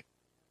me tonight?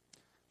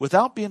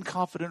 Without being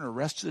confident or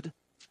rested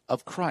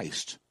of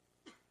Christ,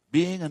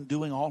 being and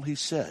doing all he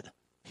said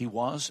he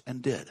was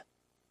and did,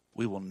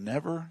 we will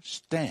never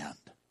stand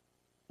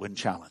when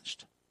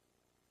challenged.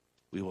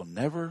 We will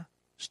never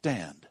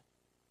stand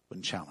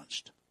when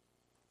challenged.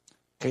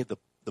 Okay, the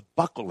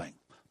buckling,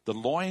 the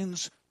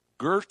loins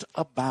girt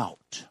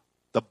about,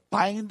 the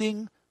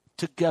binding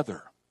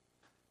together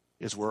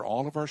is where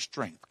all of our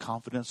strength,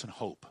 confidence, and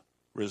hope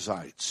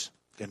resides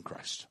in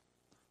Christ.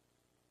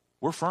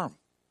 We're firm.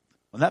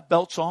 When that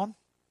belt's on,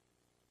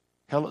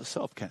 hell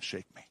itself can't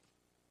shake me.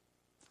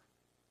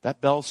 That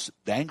belt's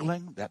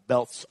dangling, that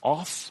belt's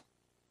off,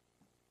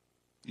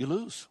 you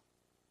lose.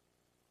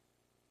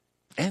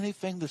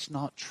 Anything that's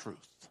not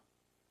truth.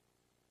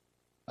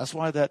 That's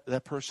why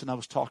that person I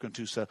was talking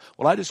to said,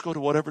 well, I just go to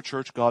whatever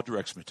church God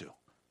directs me to.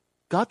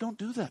 God don't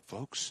do that,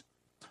 folks.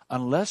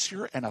 Unless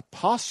you're an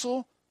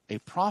apostle, a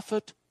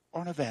prophet,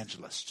 or an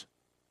evangelist.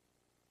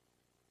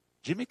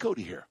 Jimmy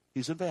Cody here,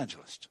 he's an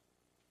evangelist.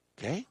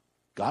 Okay?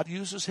 God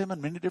uses him in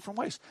many different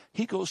ways.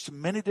 He goes to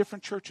many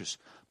different churches.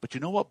 But you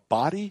know what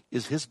body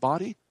is his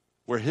body?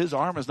 Where his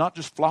arm is not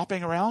just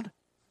flopping around?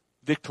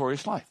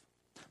 Victorious Life.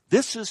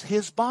 This is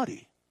his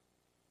body.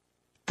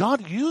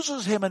 God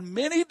uses him in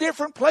many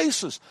different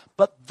places,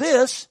 but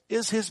this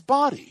is his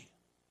body.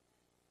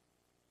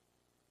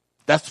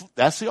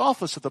 That's the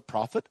office of the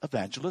prophet,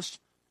 evangelist,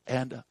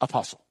 and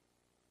apostle.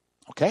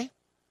 Okay?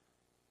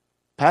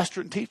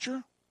 Pastor and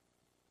teacher,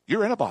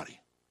 you're in a body.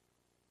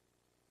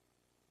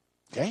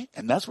 Okay?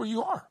 And that's where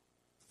you are.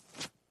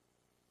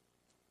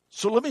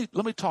 So let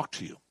me talk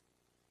to you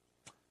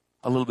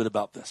a little bit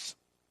about this.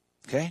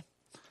 Okay?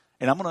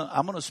 And I'm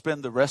gonna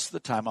spend the rest of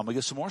the time. I'm gonna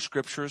get some more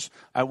scriptures.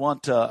 I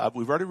want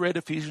we've already read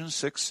Ephesians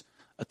 6,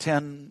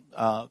 10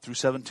 through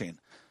 17.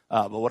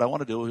 But what I want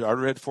to do, we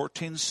already read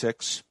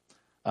 14:6.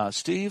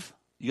 Steve,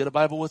 you got a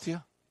Bible with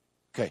you?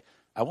 Okay.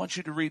 I want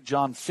you to read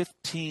John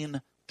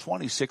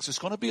 15:26. It's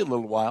going to be a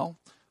little while.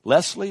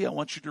 Leslie, I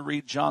want you to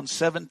read John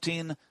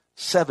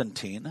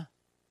 17:17.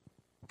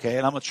 Okay,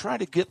 and I'm going to try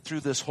to get through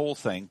this whole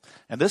thing.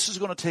 And this is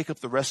going to take up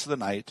the rest of the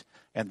night.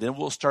 And then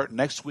we'll start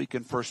next week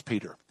in 1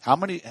 Peter. How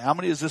many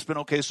has this been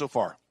okay so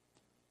far?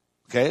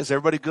 Okay, is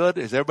everybody good?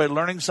 Is everybody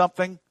learning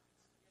something?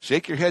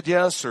 Shake your head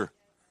yes or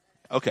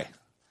okay.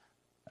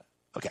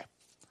 Okay.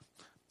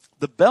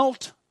 The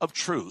belt of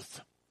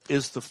truth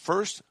is the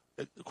first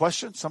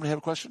question. Somebody have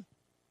a question?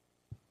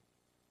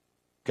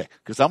 Okay,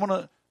 because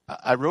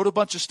I wrote a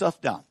bunch of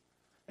stuff down.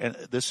 And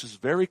this is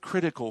very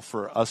critical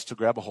for us to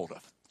grab a hold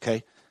of.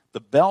 Okay? The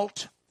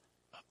belt,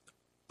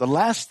 the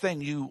last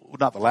thing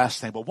not the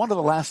last thing, but one of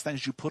the last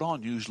things you put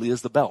on usually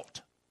is the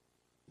belt.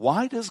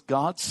 Why does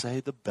God say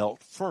the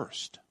belt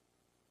first?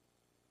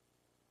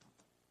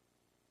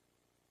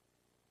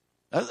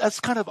 That's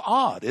kind of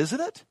odd, isn't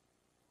it?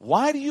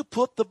 Why do you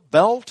put the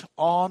belt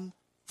on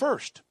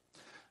first?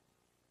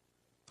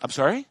 I'm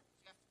sorry?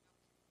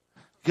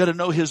 You got to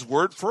know his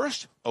word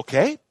first?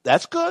 Okay,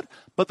 that's good.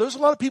 But there's a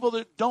lot of people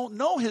that don't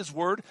know his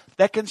word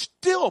that can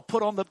still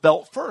put on the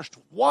belt first.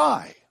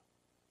 Why?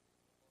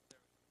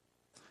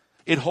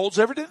 It holds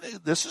everything.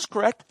 This is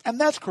correct,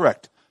 and that's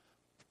correct.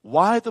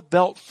 Why the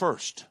belt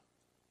first?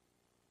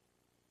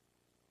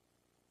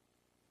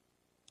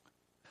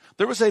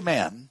 There was a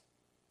man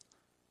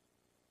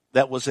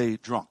that was a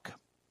drunk.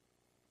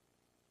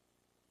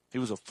 He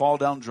was a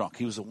fall-down drunk.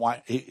 He was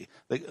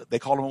they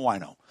called him a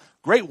wino.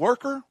 Great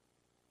worker.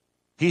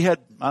 He had,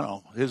 I don't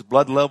know, his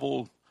blood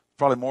level,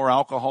 probably more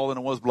alcohol than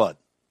it was blood.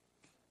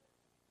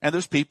 And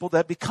there's people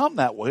that become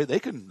that way. They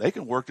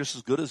can work just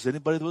as good as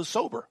anybody that was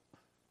sober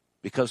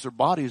because their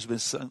body has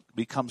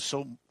become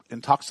so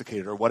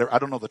intoxicated or whatever. I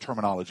don't know the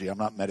terminology. I'm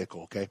not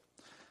medical, okay?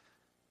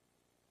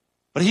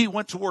 But he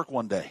went to work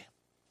one day,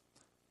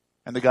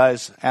 and the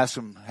guys asked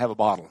him to have a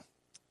bottle.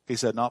 He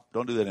said, no,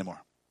 don't do that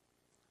anymore.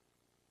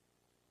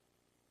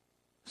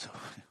 So,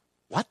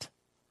 what?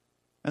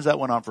 As that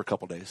went on for a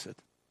couple of days, said,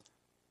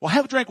 well,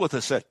 have a drink with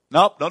us. Said,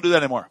 nope, don't do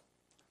that anymore.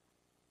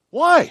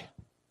 Why?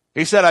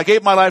 He said, I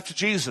gave my life to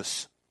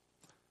Jesus.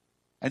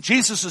 And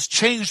Jesus has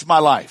changed my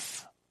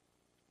life.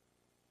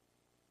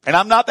 And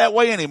I'm not that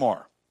way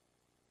anymore.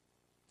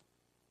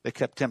 They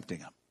kept tempting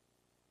him.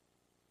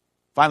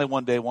 Finally,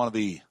 one day, one of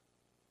the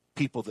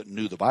people that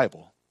knew the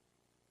Bible,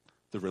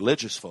 the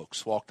religious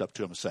folks, walked up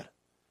to him and said,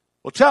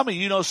 well, tell me,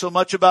 you know so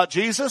much about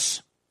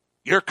Jesus?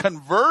 You're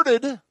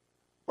converted.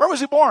 Where was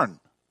he born?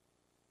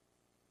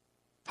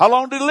 How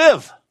long did he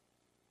live?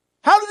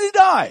 How did he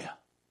die?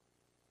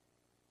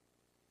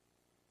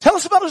 Tell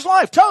us about his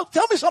life. Tell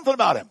me something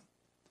about him.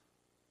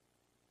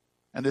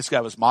 And this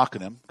guy was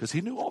mocking him because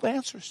he knew all the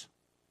answers.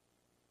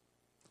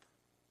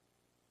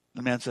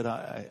 The man said,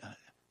 I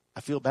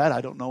feel bad. I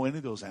don't know any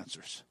of those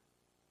answers.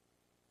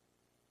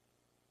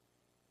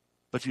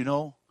 But you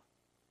know,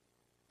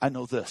 I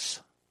know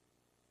this.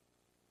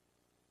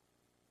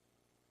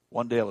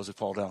 One day I was a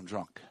fall down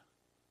drunk,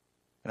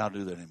 and I don't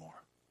do that anymore.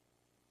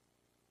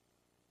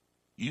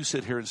 You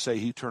sit here and say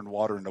he turned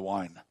water into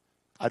wine.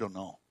 I don't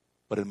know.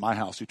 But in my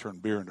house, he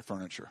turned beer into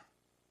furniture.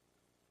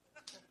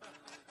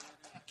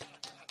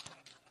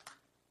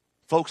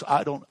 Folks,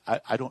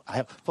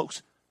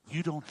 folks,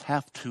 you don't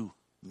have to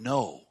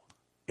know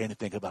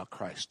anything about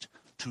Christ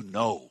to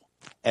know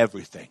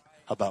everything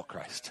about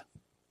Christ.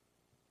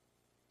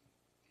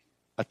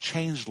 A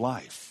changed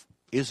life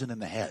isn't in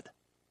the head.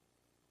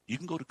 You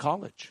can go to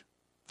college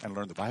and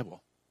learn the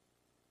Bible.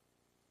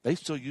 They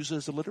still use it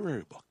as a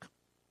literary book.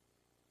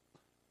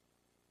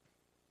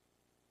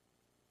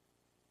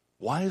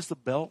 Why is the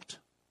belt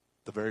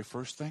the very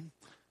first thing?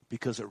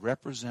 because it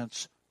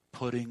represents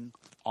putting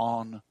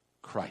on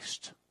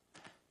Christ.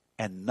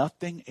 And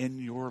nothing in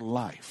your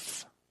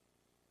life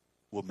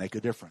will make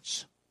a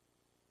difference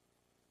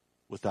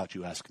without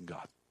you asking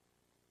God.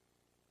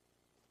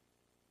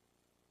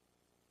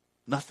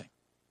 Nothing.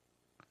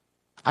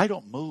 I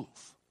don't move.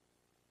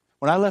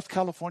 When I left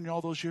California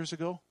all those years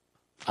ago,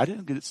 I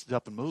didn't get it sit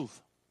up and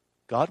move.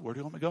 God, where do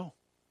you want me to go?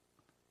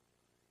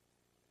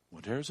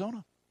 Went to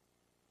Arizona.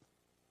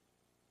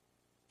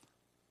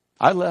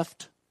 I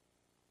left.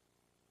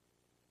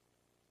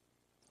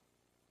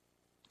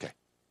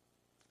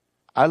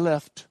 I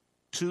left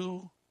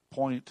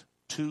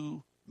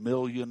 $2.2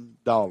 million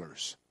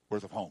worth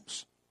of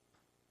homes.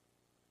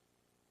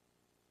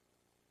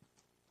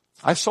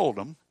 I sold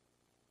them,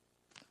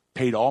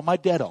 paid all my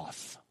debt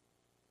off,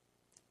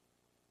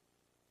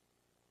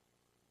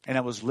 and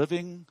I was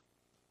living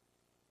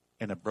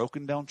in a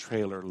broken down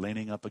trailer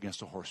leaning up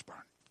against a horse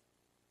barn.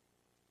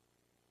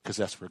 Because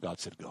that's where God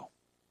said go.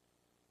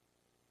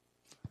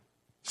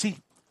 See,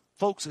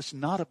 folks, it's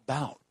not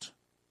about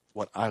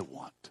what I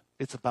want.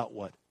 It's about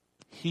what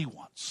He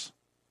wants.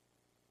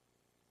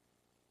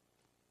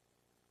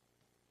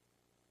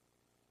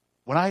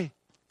 When I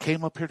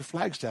came up here to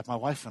Flagstaff, my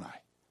wife and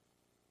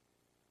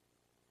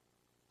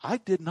I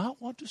did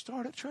not want to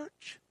start a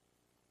church.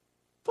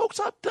 Folks,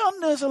 I've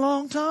done this a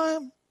long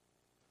time.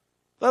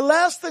 The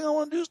last thing I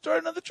want to do is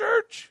start another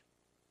church.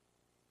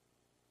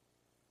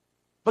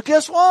 But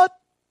guess what?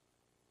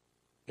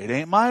 It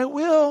ain't my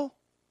will.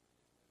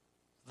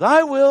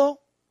 Thy will.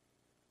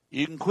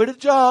 You can quit a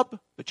job,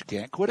 but you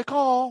can't quit a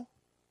call.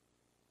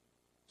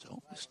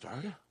 So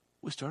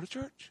we start a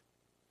church.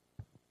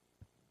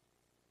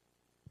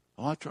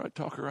 Oh, I tried to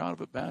talk her out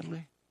of it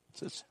badly.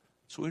 Says,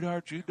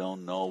 sweetheart, you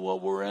don't know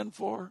what we're in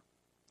for.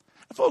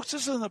 And folks,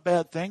 this isn't a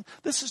bad thing.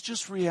 This is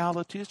just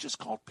reality. It's just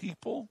called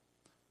people.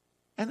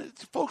 And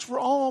folks, we're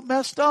all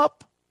messed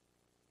up.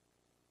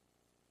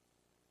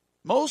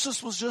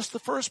 Moses was just the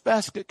first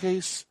basket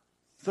case.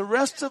 The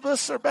rest of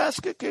us are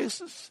basket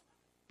cases.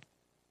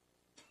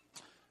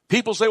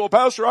 People say, well,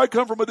 Pastor, I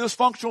come from a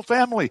dysfunctional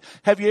family.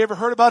 Have you ever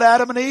heard about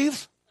Adam and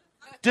Eve?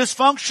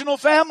 Dysfunctional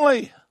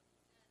family.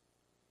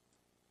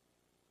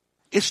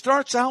 It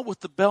starts out with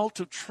the belt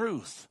of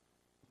truth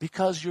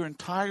because your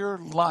entire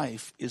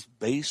life is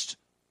based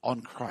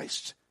on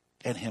Christ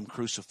and Him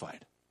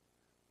crucified.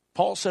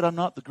 Paul said, I'm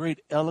not the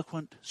great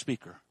eloquent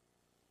speaker.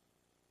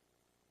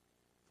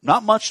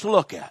 Not much to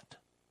look at.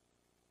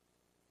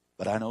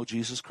 But I know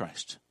Jesus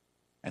Christ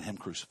and Him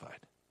crucified.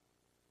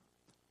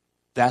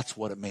 That's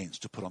what it means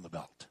to put on the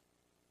belt.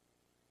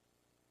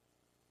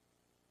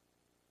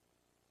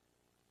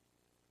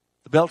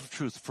 The belt of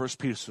truth, the first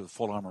piece of the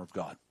full armor of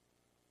God.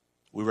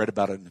 We read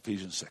about it in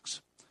Ephesians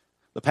 6.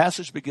 The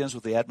passage begins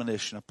with the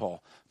admonition of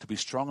Paul to be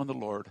strong in the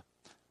Lord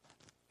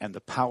and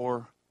the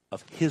power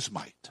of His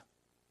might.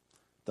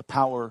 The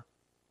power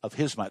of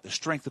His might, the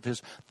strength of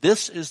His.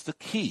 This is the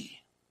key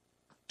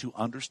to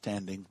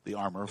understanding the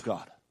armor of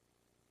God.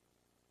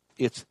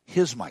 It's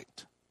His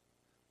might.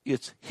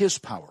 It's His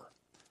power.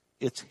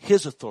 It's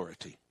His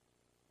authority.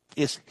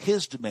 It's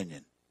His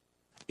dominion.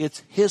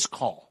 It's His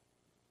call.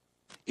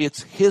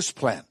 It's His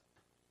plan.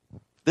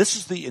 This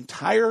is the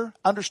entire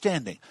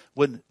understanding.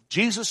 When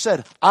Jesus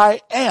said,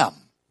 I am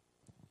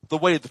the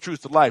way, the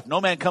truth, the life.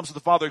 No man comes to the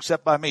Father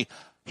except by me.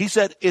 He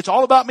said, it's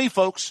all about me,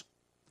 folks.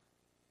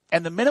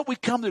 And the minute we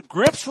come to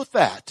grips with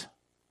that,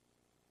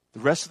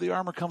 the rest of the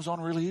armor comes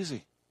on really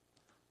easy.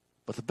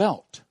 But the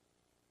belt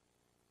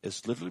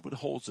is literally what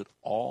holds it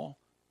all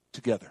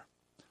together.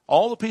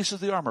 All the pieces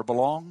of the armor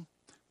belong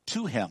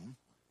to Him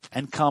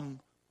and come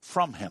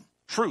from Him.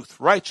 Truth,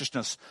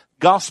 righteousness,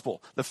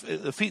 gospel, the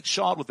feet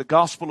shod with the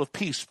gospel of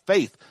peace,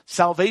 faith,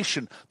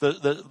 salvation,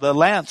 the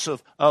lance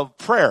of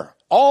prayer,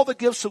 all the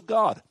gifts of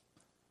God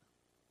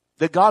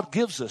that God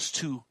gives us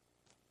to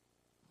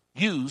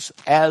use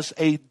as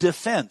a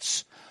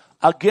defense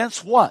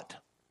against what?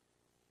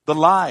 The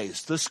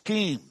lies, the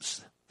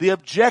schemes, the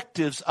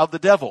objectives of the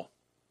devil.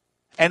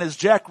 And as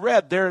Jack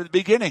read there at the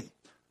beginning,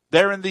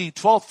 there in the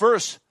 12th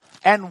verse,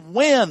 and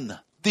when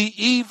the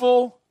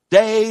evil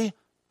day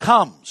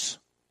comes.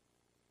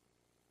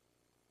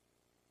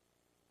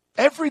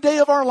 Every day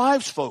of our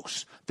lives,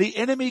 folks, the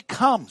enemy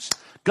comes.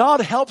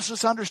 God helps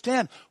us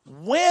understand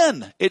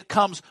when it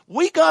comes.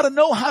 We got to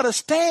know how to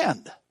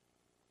stand.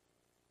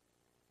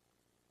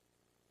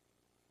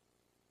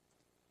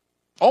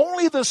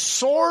 Only the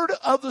sword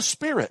of the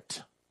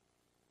Spirit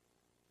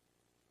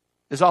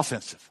is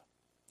offensive.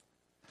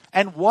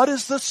 And what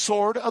is the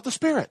sword of the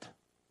Spirit?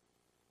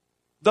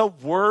 The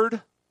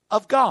Word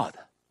of God.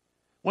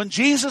 When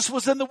Jesus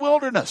was in the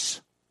wilderness,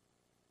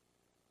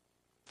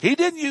 He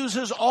didn't use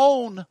His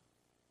own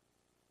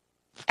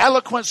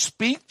eloquent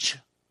speech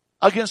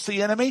against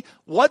the enemy.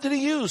 What did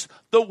He use?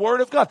 The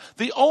Word of God.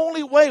 The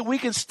only way we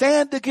can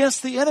stand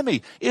against the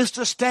enemy is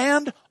to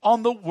stand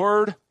on the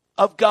Word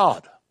of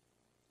God.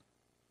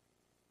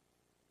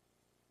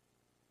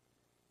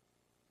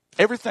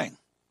 Everything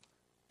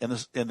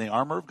in the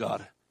armor of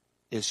God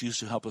is used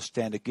to help us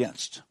stand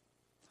against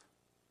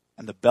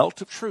And the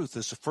belt of truth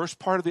is the first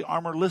part of the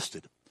armor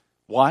listed.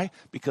 Why?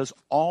 Because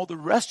all the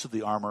rest of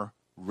the armor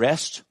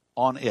rests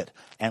on it.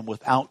 And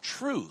without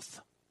truth,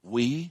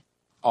 we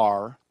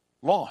are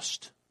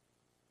lost.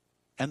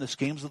 And the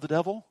schemes of the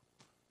devil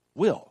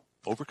will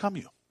overcome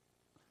you.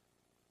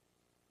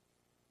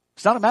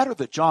 It's not a matter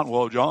that John,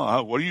 what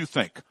do you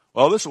think?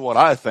 Well, this is what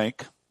I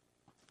think.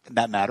 And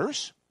that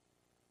matters.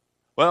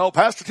 Well,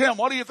 Pastor Tim,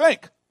 what do you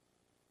think?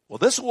 Well,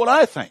 this is what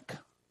I think.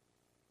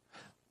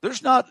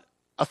 There's not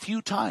a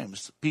few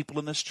times people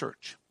in this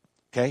church,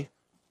 okay?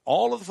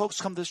 All of the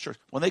folks come to this church.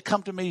 When they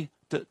come to me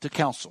to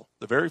counsel,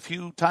 the very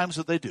few times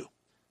that they do,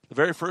 the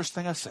very first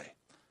thing I say,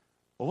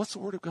 well, what's the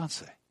Word of God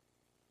say?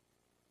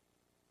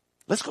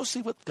 Let's go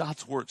see what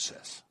God's Word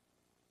says.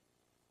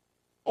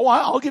 Oh,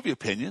 I'll give you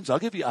opinions. I'll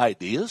give you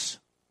ideas.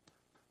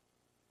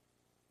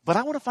 But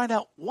I want to find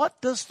out,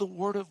 what does the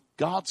Word of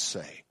God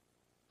say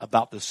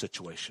about this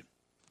situation?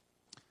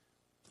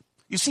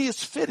 You see,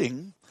 it's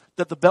fitting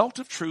that the belt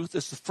of truth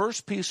is the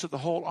first piece of the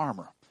whole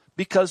armor,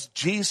 because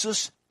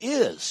Jesus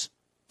is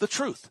the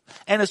truth.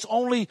 And it's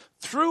only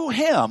through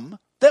him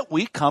that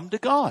we come to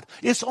God.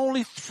 It's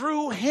only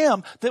through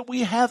him that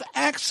we have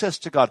access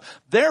to God.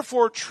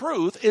 Therefore,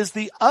 truth is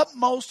the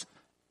utmost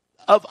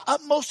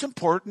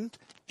important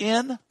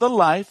in the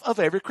life of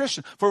every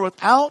Christian. For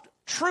without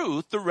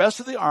truth, the rest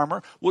of the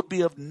armor would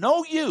be of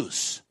no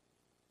use,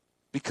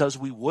 because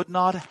we would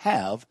not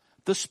have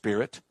the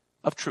Spirit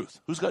of truth.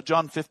 Who's got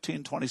John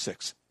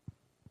 15:26?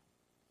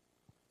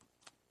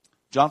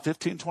 John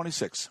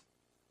 15:26.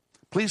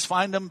 Please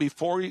find them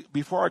before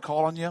I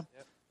call on you.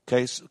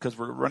 Okay, because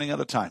we're running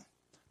out of time.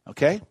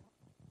 Okay?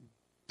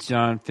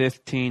 John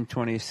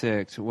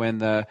 15:26. When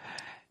the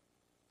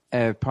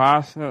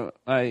apostle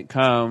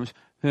comes,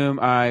 whom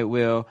I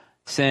will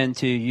send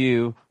to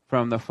you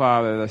from the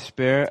Father, the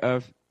Spirit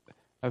of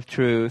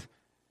truth,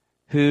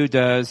 who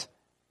goes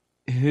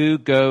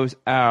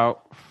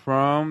out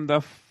from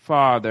the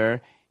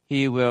Father,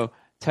 he will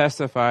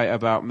testify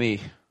about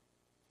me.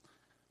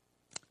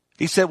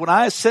 He said, when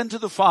I ascend to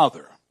the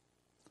Father,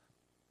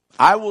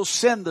 I will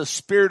send the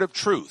Spirit of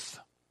truth.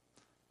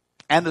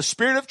 And the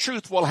Spirit of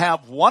truth will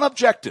have one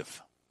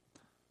objective.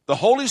 The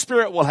Holy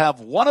Spirit will have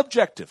one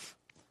objective.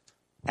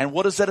 And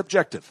what is that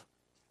objective?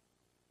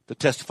 To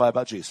testify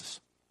about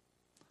Jesus.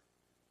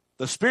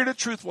 The Spirit of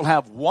truth will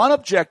have one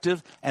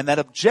objective, and that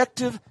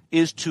objective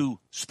is to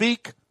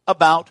speak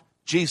about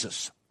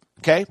Jesus.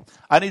 Okay?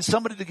 I need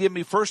somebody to give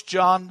me 1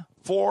 John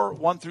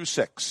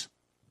 4:1-6.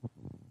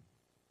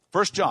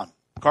 1 John.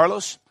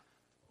 Carlos?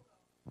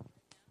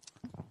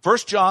 1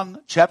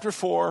 John chapter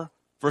 4,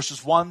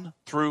 verses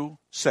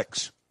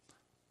 1-6.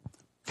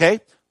 Okay?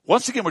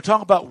 Once again, we're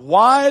talking about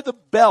why the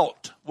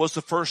belt was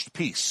the first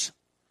piece.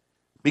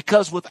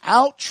 Because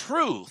without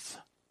truth,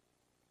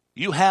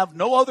 you have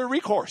no other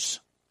recourse.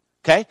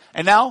 Okay?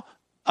 And now,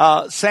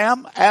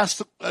 Sam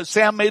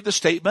made the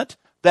statement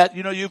that,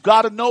 you've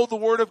got to know the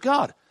Word of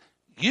God.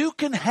 You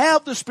can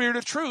have the Spirit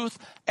of truth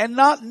and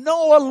not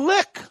know a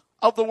lick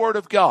of the Word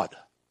of God.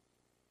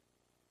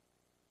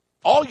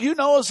 All you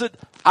know is that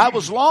I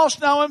was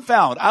lost, now I'm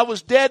found. I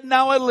was dead,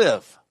 now I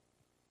live.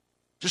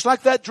 Just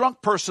like that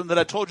drunk person that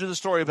I told you the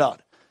story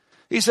about.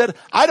 He said,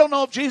 I don't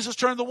know if Jesus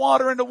turned the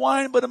water into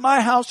wine, but in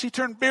my house he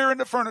turned beer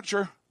into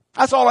furniture.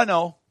 That's all I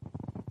know.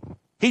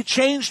 He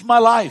changed my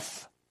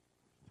life.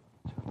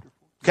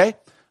 Okay?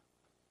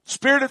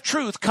 Spirit of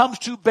truth comes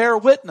to bear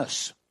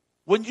witness.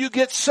 When you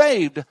get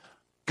saved,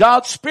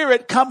 God's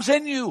Spirit comes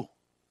in you.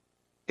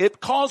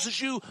 It causes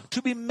you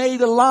to be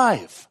made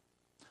alive.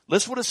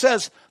 Listen what it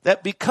says,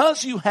 that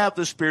because you have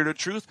the Spirit of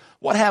truth,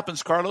 what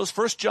happens, Carlos?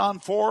 1 John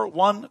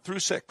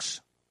 4:1-6.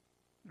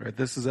 All right,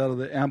 this is out of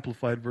the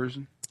Amplified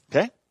Version.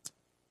 Okay.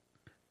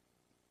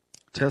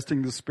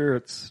 Testing the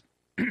spirits.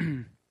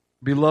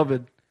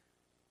 Beloved,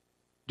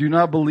 do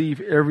not believe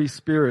every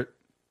spirit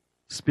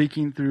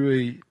speaking through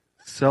a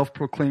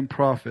self-proclaimed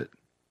prophet.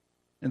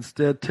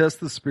 Instead, test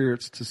the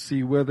spirits to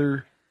see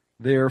whether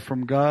they are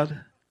from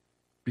God,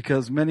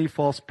 because many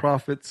false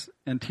prophets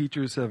and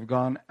teachers have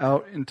gone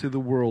out into the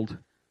world.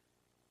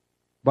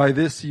 By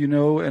this you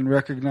know and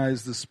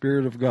recognize the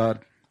Spirit of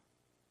God.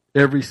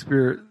 Every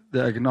spirit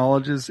that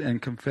acknowledges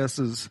and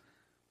confesses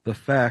the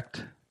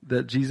fact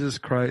that Jesus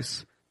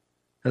Christ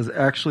has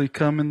actually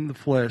come in the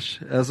flesh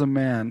as a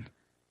man,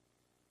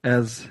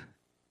 as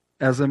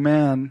a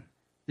man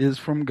is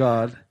from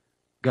God,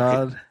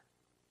 God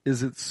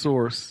is its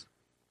source.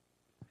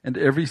 And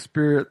every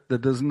spirit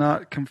that does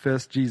not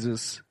confess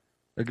Jesus,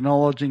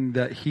 acknowledging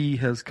that he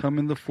has come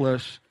in the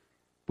flesh,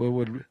 but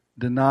would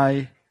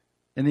deny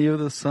any of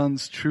the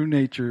Son's true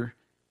nature,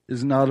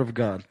 is not of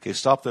God. Okay,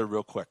 stop there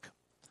real quick.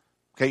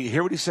 Okay, you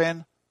hear what he's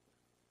saying?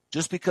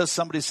 Just because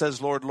somebody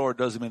says, Lord, Lord,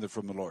 doesn't mean they're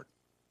from the Lord.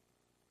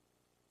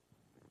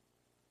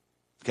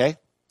 Okay?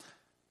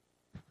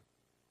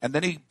 And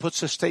then he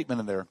puts a statement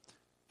in there.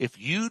 If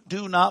you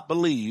do not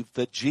believe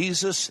that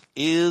Jesus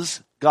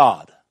is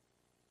God,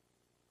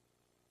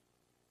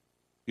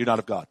 you're not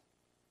of God.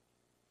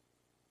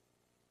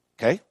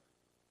 Okay?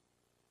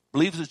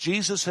 Believes that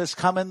Jesus has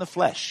come in the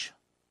flesh.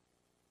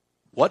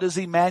 What does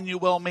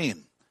Emmanuel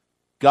mean?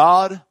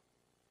 God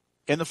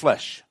in the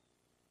flesh.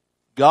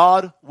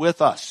 God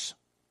with us.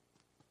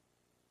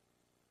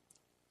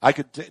 I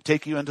could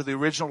take you into the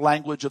original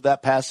language of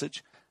that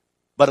passage,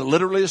 but it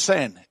literally is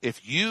saying,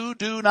 if you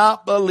do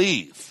not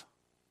believe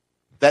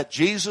that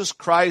Jesus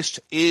Christ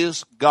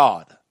is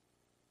God,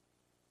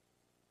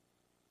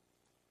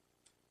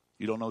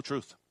 you don't know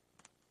truth.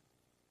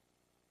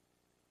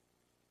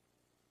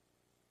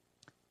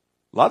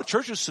 A lot of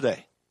churches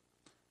today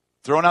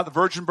throwing out the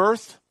virgin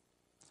birth,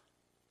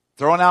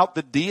 throwing out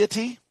the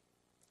deity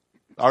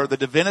or the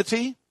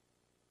divinity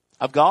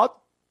of God,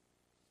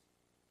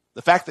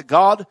 the fact that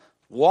God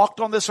walked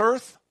on this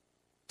earth,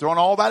 throwing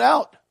all that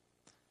out.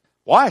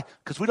 Why?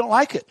 Because we don't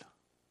like it.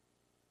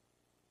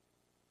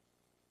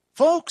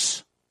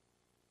 Folks,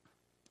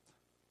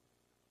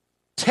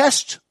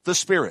 test the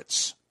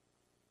spirits.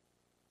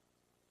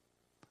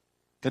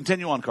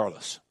 Continue on,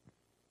 Carlos.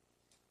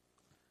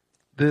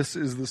 This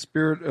is the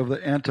spirit of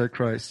the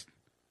Antichrist,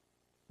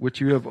 which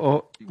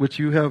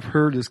you have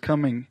heard is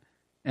coming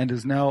and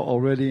is now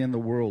already in the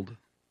world.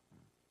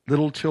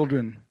 Little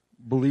children,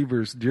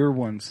 believers, dear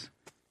ones,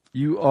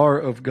 you are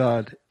of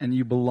God, and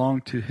you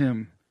belong to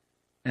him,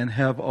 and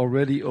have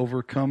already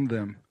overcome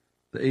them,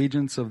 the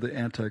agents of the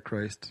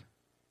Antichrist,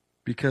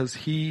 because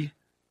he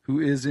who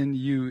is in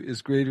you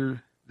is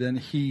greater than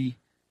he,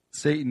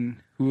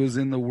 Satan, who is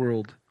in the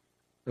world,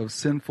 of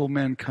sinful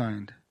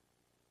mankind.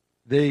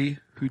 They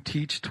who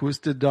teach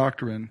twisted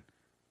doctrine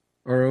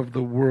are of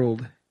the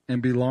world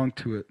and belong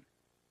to it.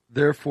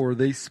 Therefore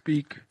they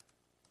speak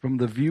from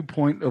the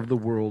viewpoint of the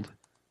world,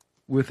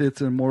 with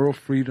its immoral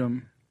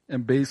freedom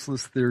and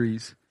baseless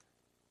theories,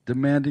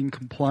 demanding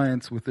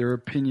compliance with their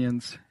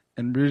opinions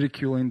and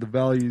ridiculing the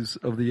values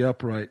of the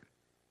upright.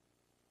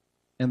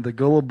 And the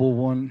gullible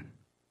one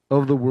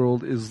of the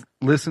world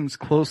listens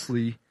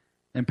closely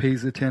and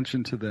pays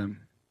attention to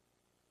them.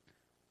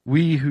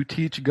 We who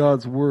teach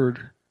God's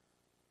word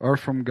are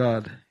from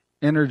God,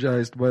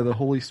 energized by the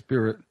Holy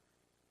Spirit,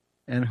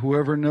 and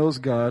whoever knows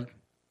God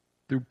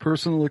through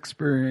personal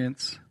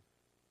experience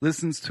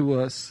listens to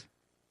us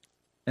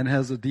and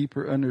has a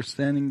deeper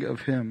understanding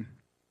of him.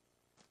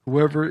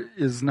 Whoever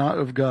is not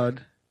of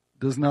God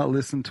does not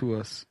listen to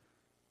us.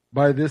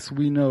 By this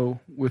we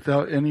know,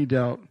 without any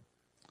doubt,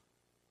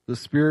 the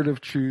spirit of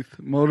truth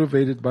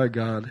motivated by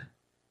God,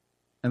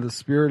 and the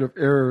spirit of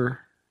error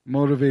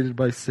motivated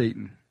by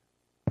Satan.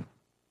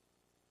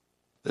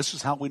 This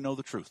is how we know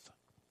the truth.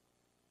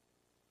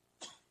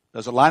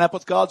 Does it line up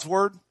with God's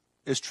word?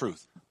 Is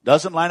truth.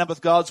 Doesn't line up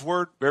with God's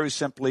word? Very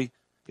simply,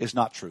 is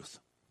not truth.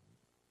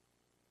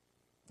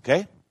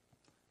 Okay?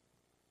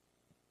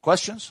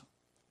 Questions?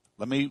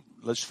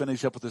 Let's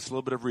finish up with this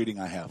little bit of reading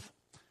I have.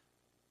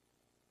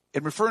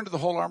 In referring to the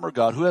whole armor of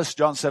God, who has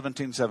John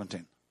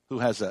 17:17? Who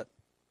has that?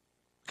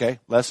 Okay,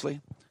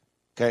 Leslie?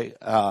 Okay,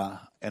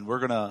 and we're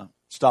going to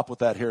stop with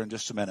that here in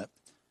just a minute.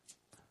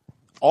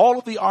 All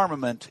of the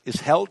armament is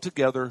held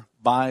together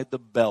by the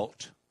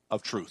belt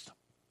of truth.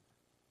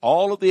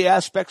 All of the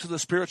aspects of the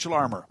spiritual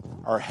armor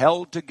are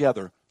held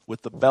together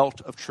with the belt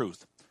of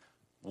truth.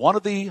 One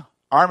of the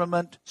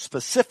armament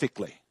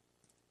specifically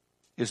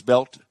is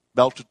belted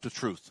to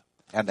truth,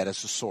 and that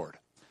is the sword.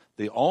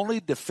 The only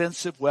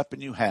defensive weapon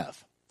you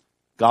have,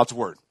 God's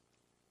word,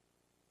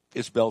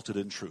 is belted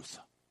in truth.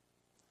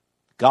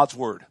 God's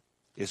word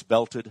is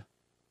belted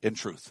in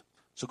truth.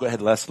 So go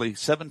ahead, Leslie.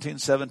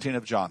 17:17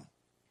 of John.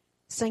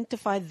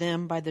 Sanctify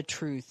them by the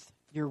truth.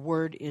 Your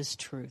word is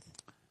truth.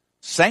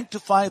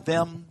 Sanctify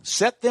them,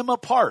 set them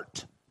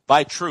apart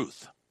by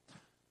truth.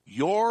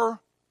 Your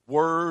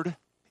word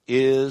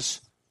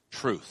is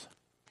truth.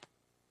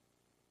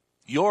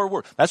 Your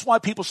word. That's why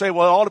people say,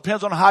 well, it all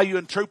depends on how you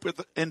interpret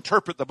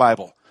the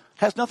Bible.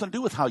 It has nothing to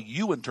do with how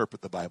you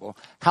interpret the Bible.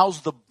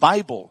 How's the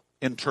Bible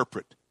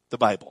interpret the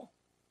Bible?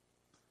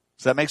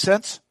 Does that make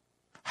sense?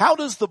 How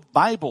does the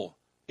Bible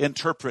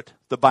interpret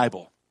the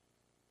Bible?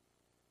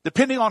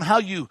 Depending on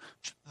how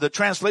the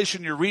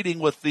translation you're reading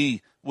with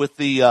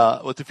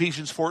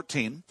Ephesians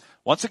 14,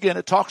 once again,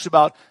 it talks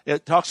about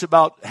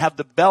have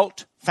the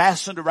belt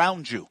fastened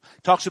around you.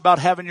 It talks about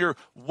having your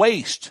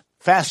waist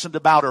fastened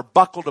about or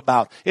buckled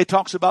about. It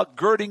talks about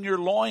girding your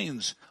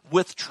loins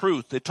with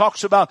truth. It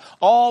talks about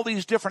all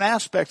these different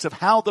aspects of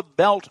how the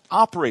belt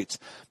operates.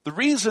 The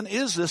reason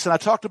is this, and I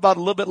talked about it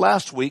a little bit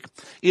last week,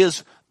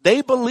 is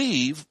they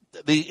believe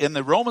in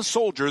the Roman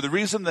soldier, the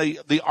reason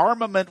the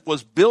armament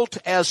was built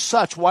as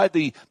such, why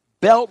the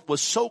belt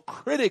was so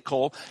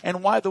critical,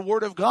 and why the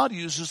Word of God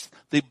uses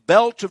the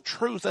belt of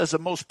truth as the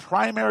most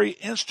primary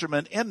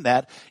instrument in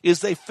that,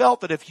 is they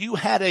felt that if you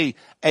had a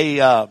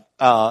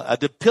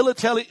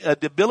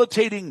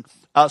debilitating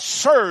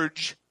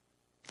surge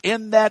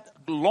in that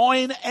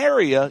loin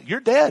area, you're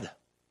dead.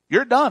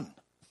 You're done.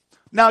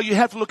 Now you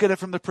have to look at it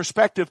from the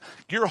perspective,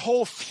 your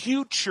whole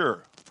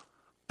future,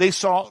 they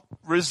saw,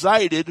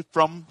 resided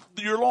from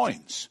your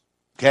loins.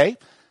 Okay?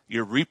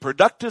 Your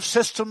reproductive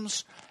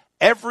systems,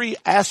 every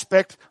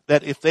aspect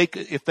that if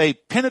they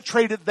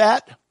penetrated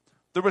that,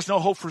 there was no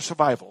hope for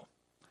survival.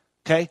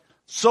 Okay?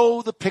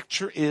 So the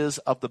picture is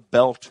of the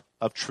belt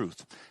of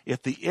truth.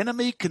 If the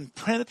enemy can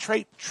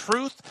penetrate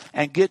truth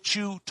and get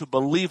you to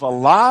believe a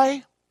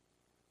lie,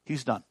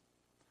 he's done.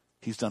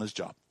 He's done his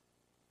job.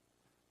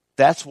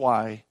 That's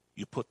why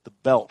you put the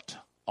belt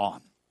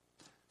on.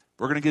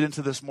 We're going to get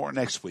into this more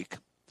next week.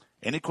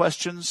 Any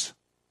questions?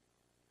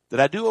 Did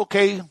I do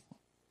okay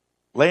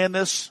laying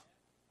this?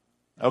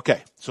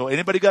 Okay, so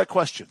anybody got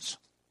questions?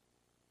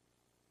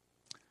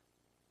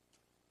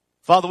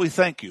 Father, we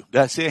thank you.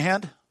 Did I see a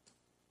hand?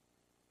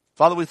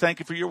 Father, we thank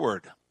you for your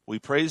word. We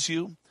praise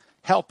you.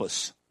 Help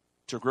us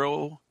to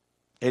grow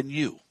in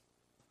you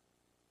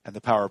and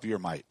the power of your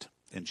might.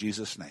 In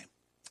Jesus' name,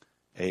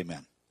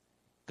 amen.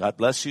 God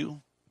bless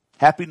you.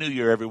 Happy New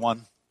Year,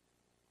 everyone.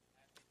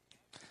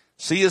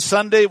 See you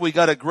Sunday. We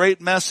got a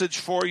great message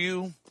for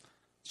you.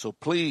 So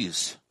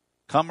please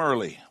come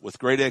early with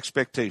great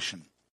expectation.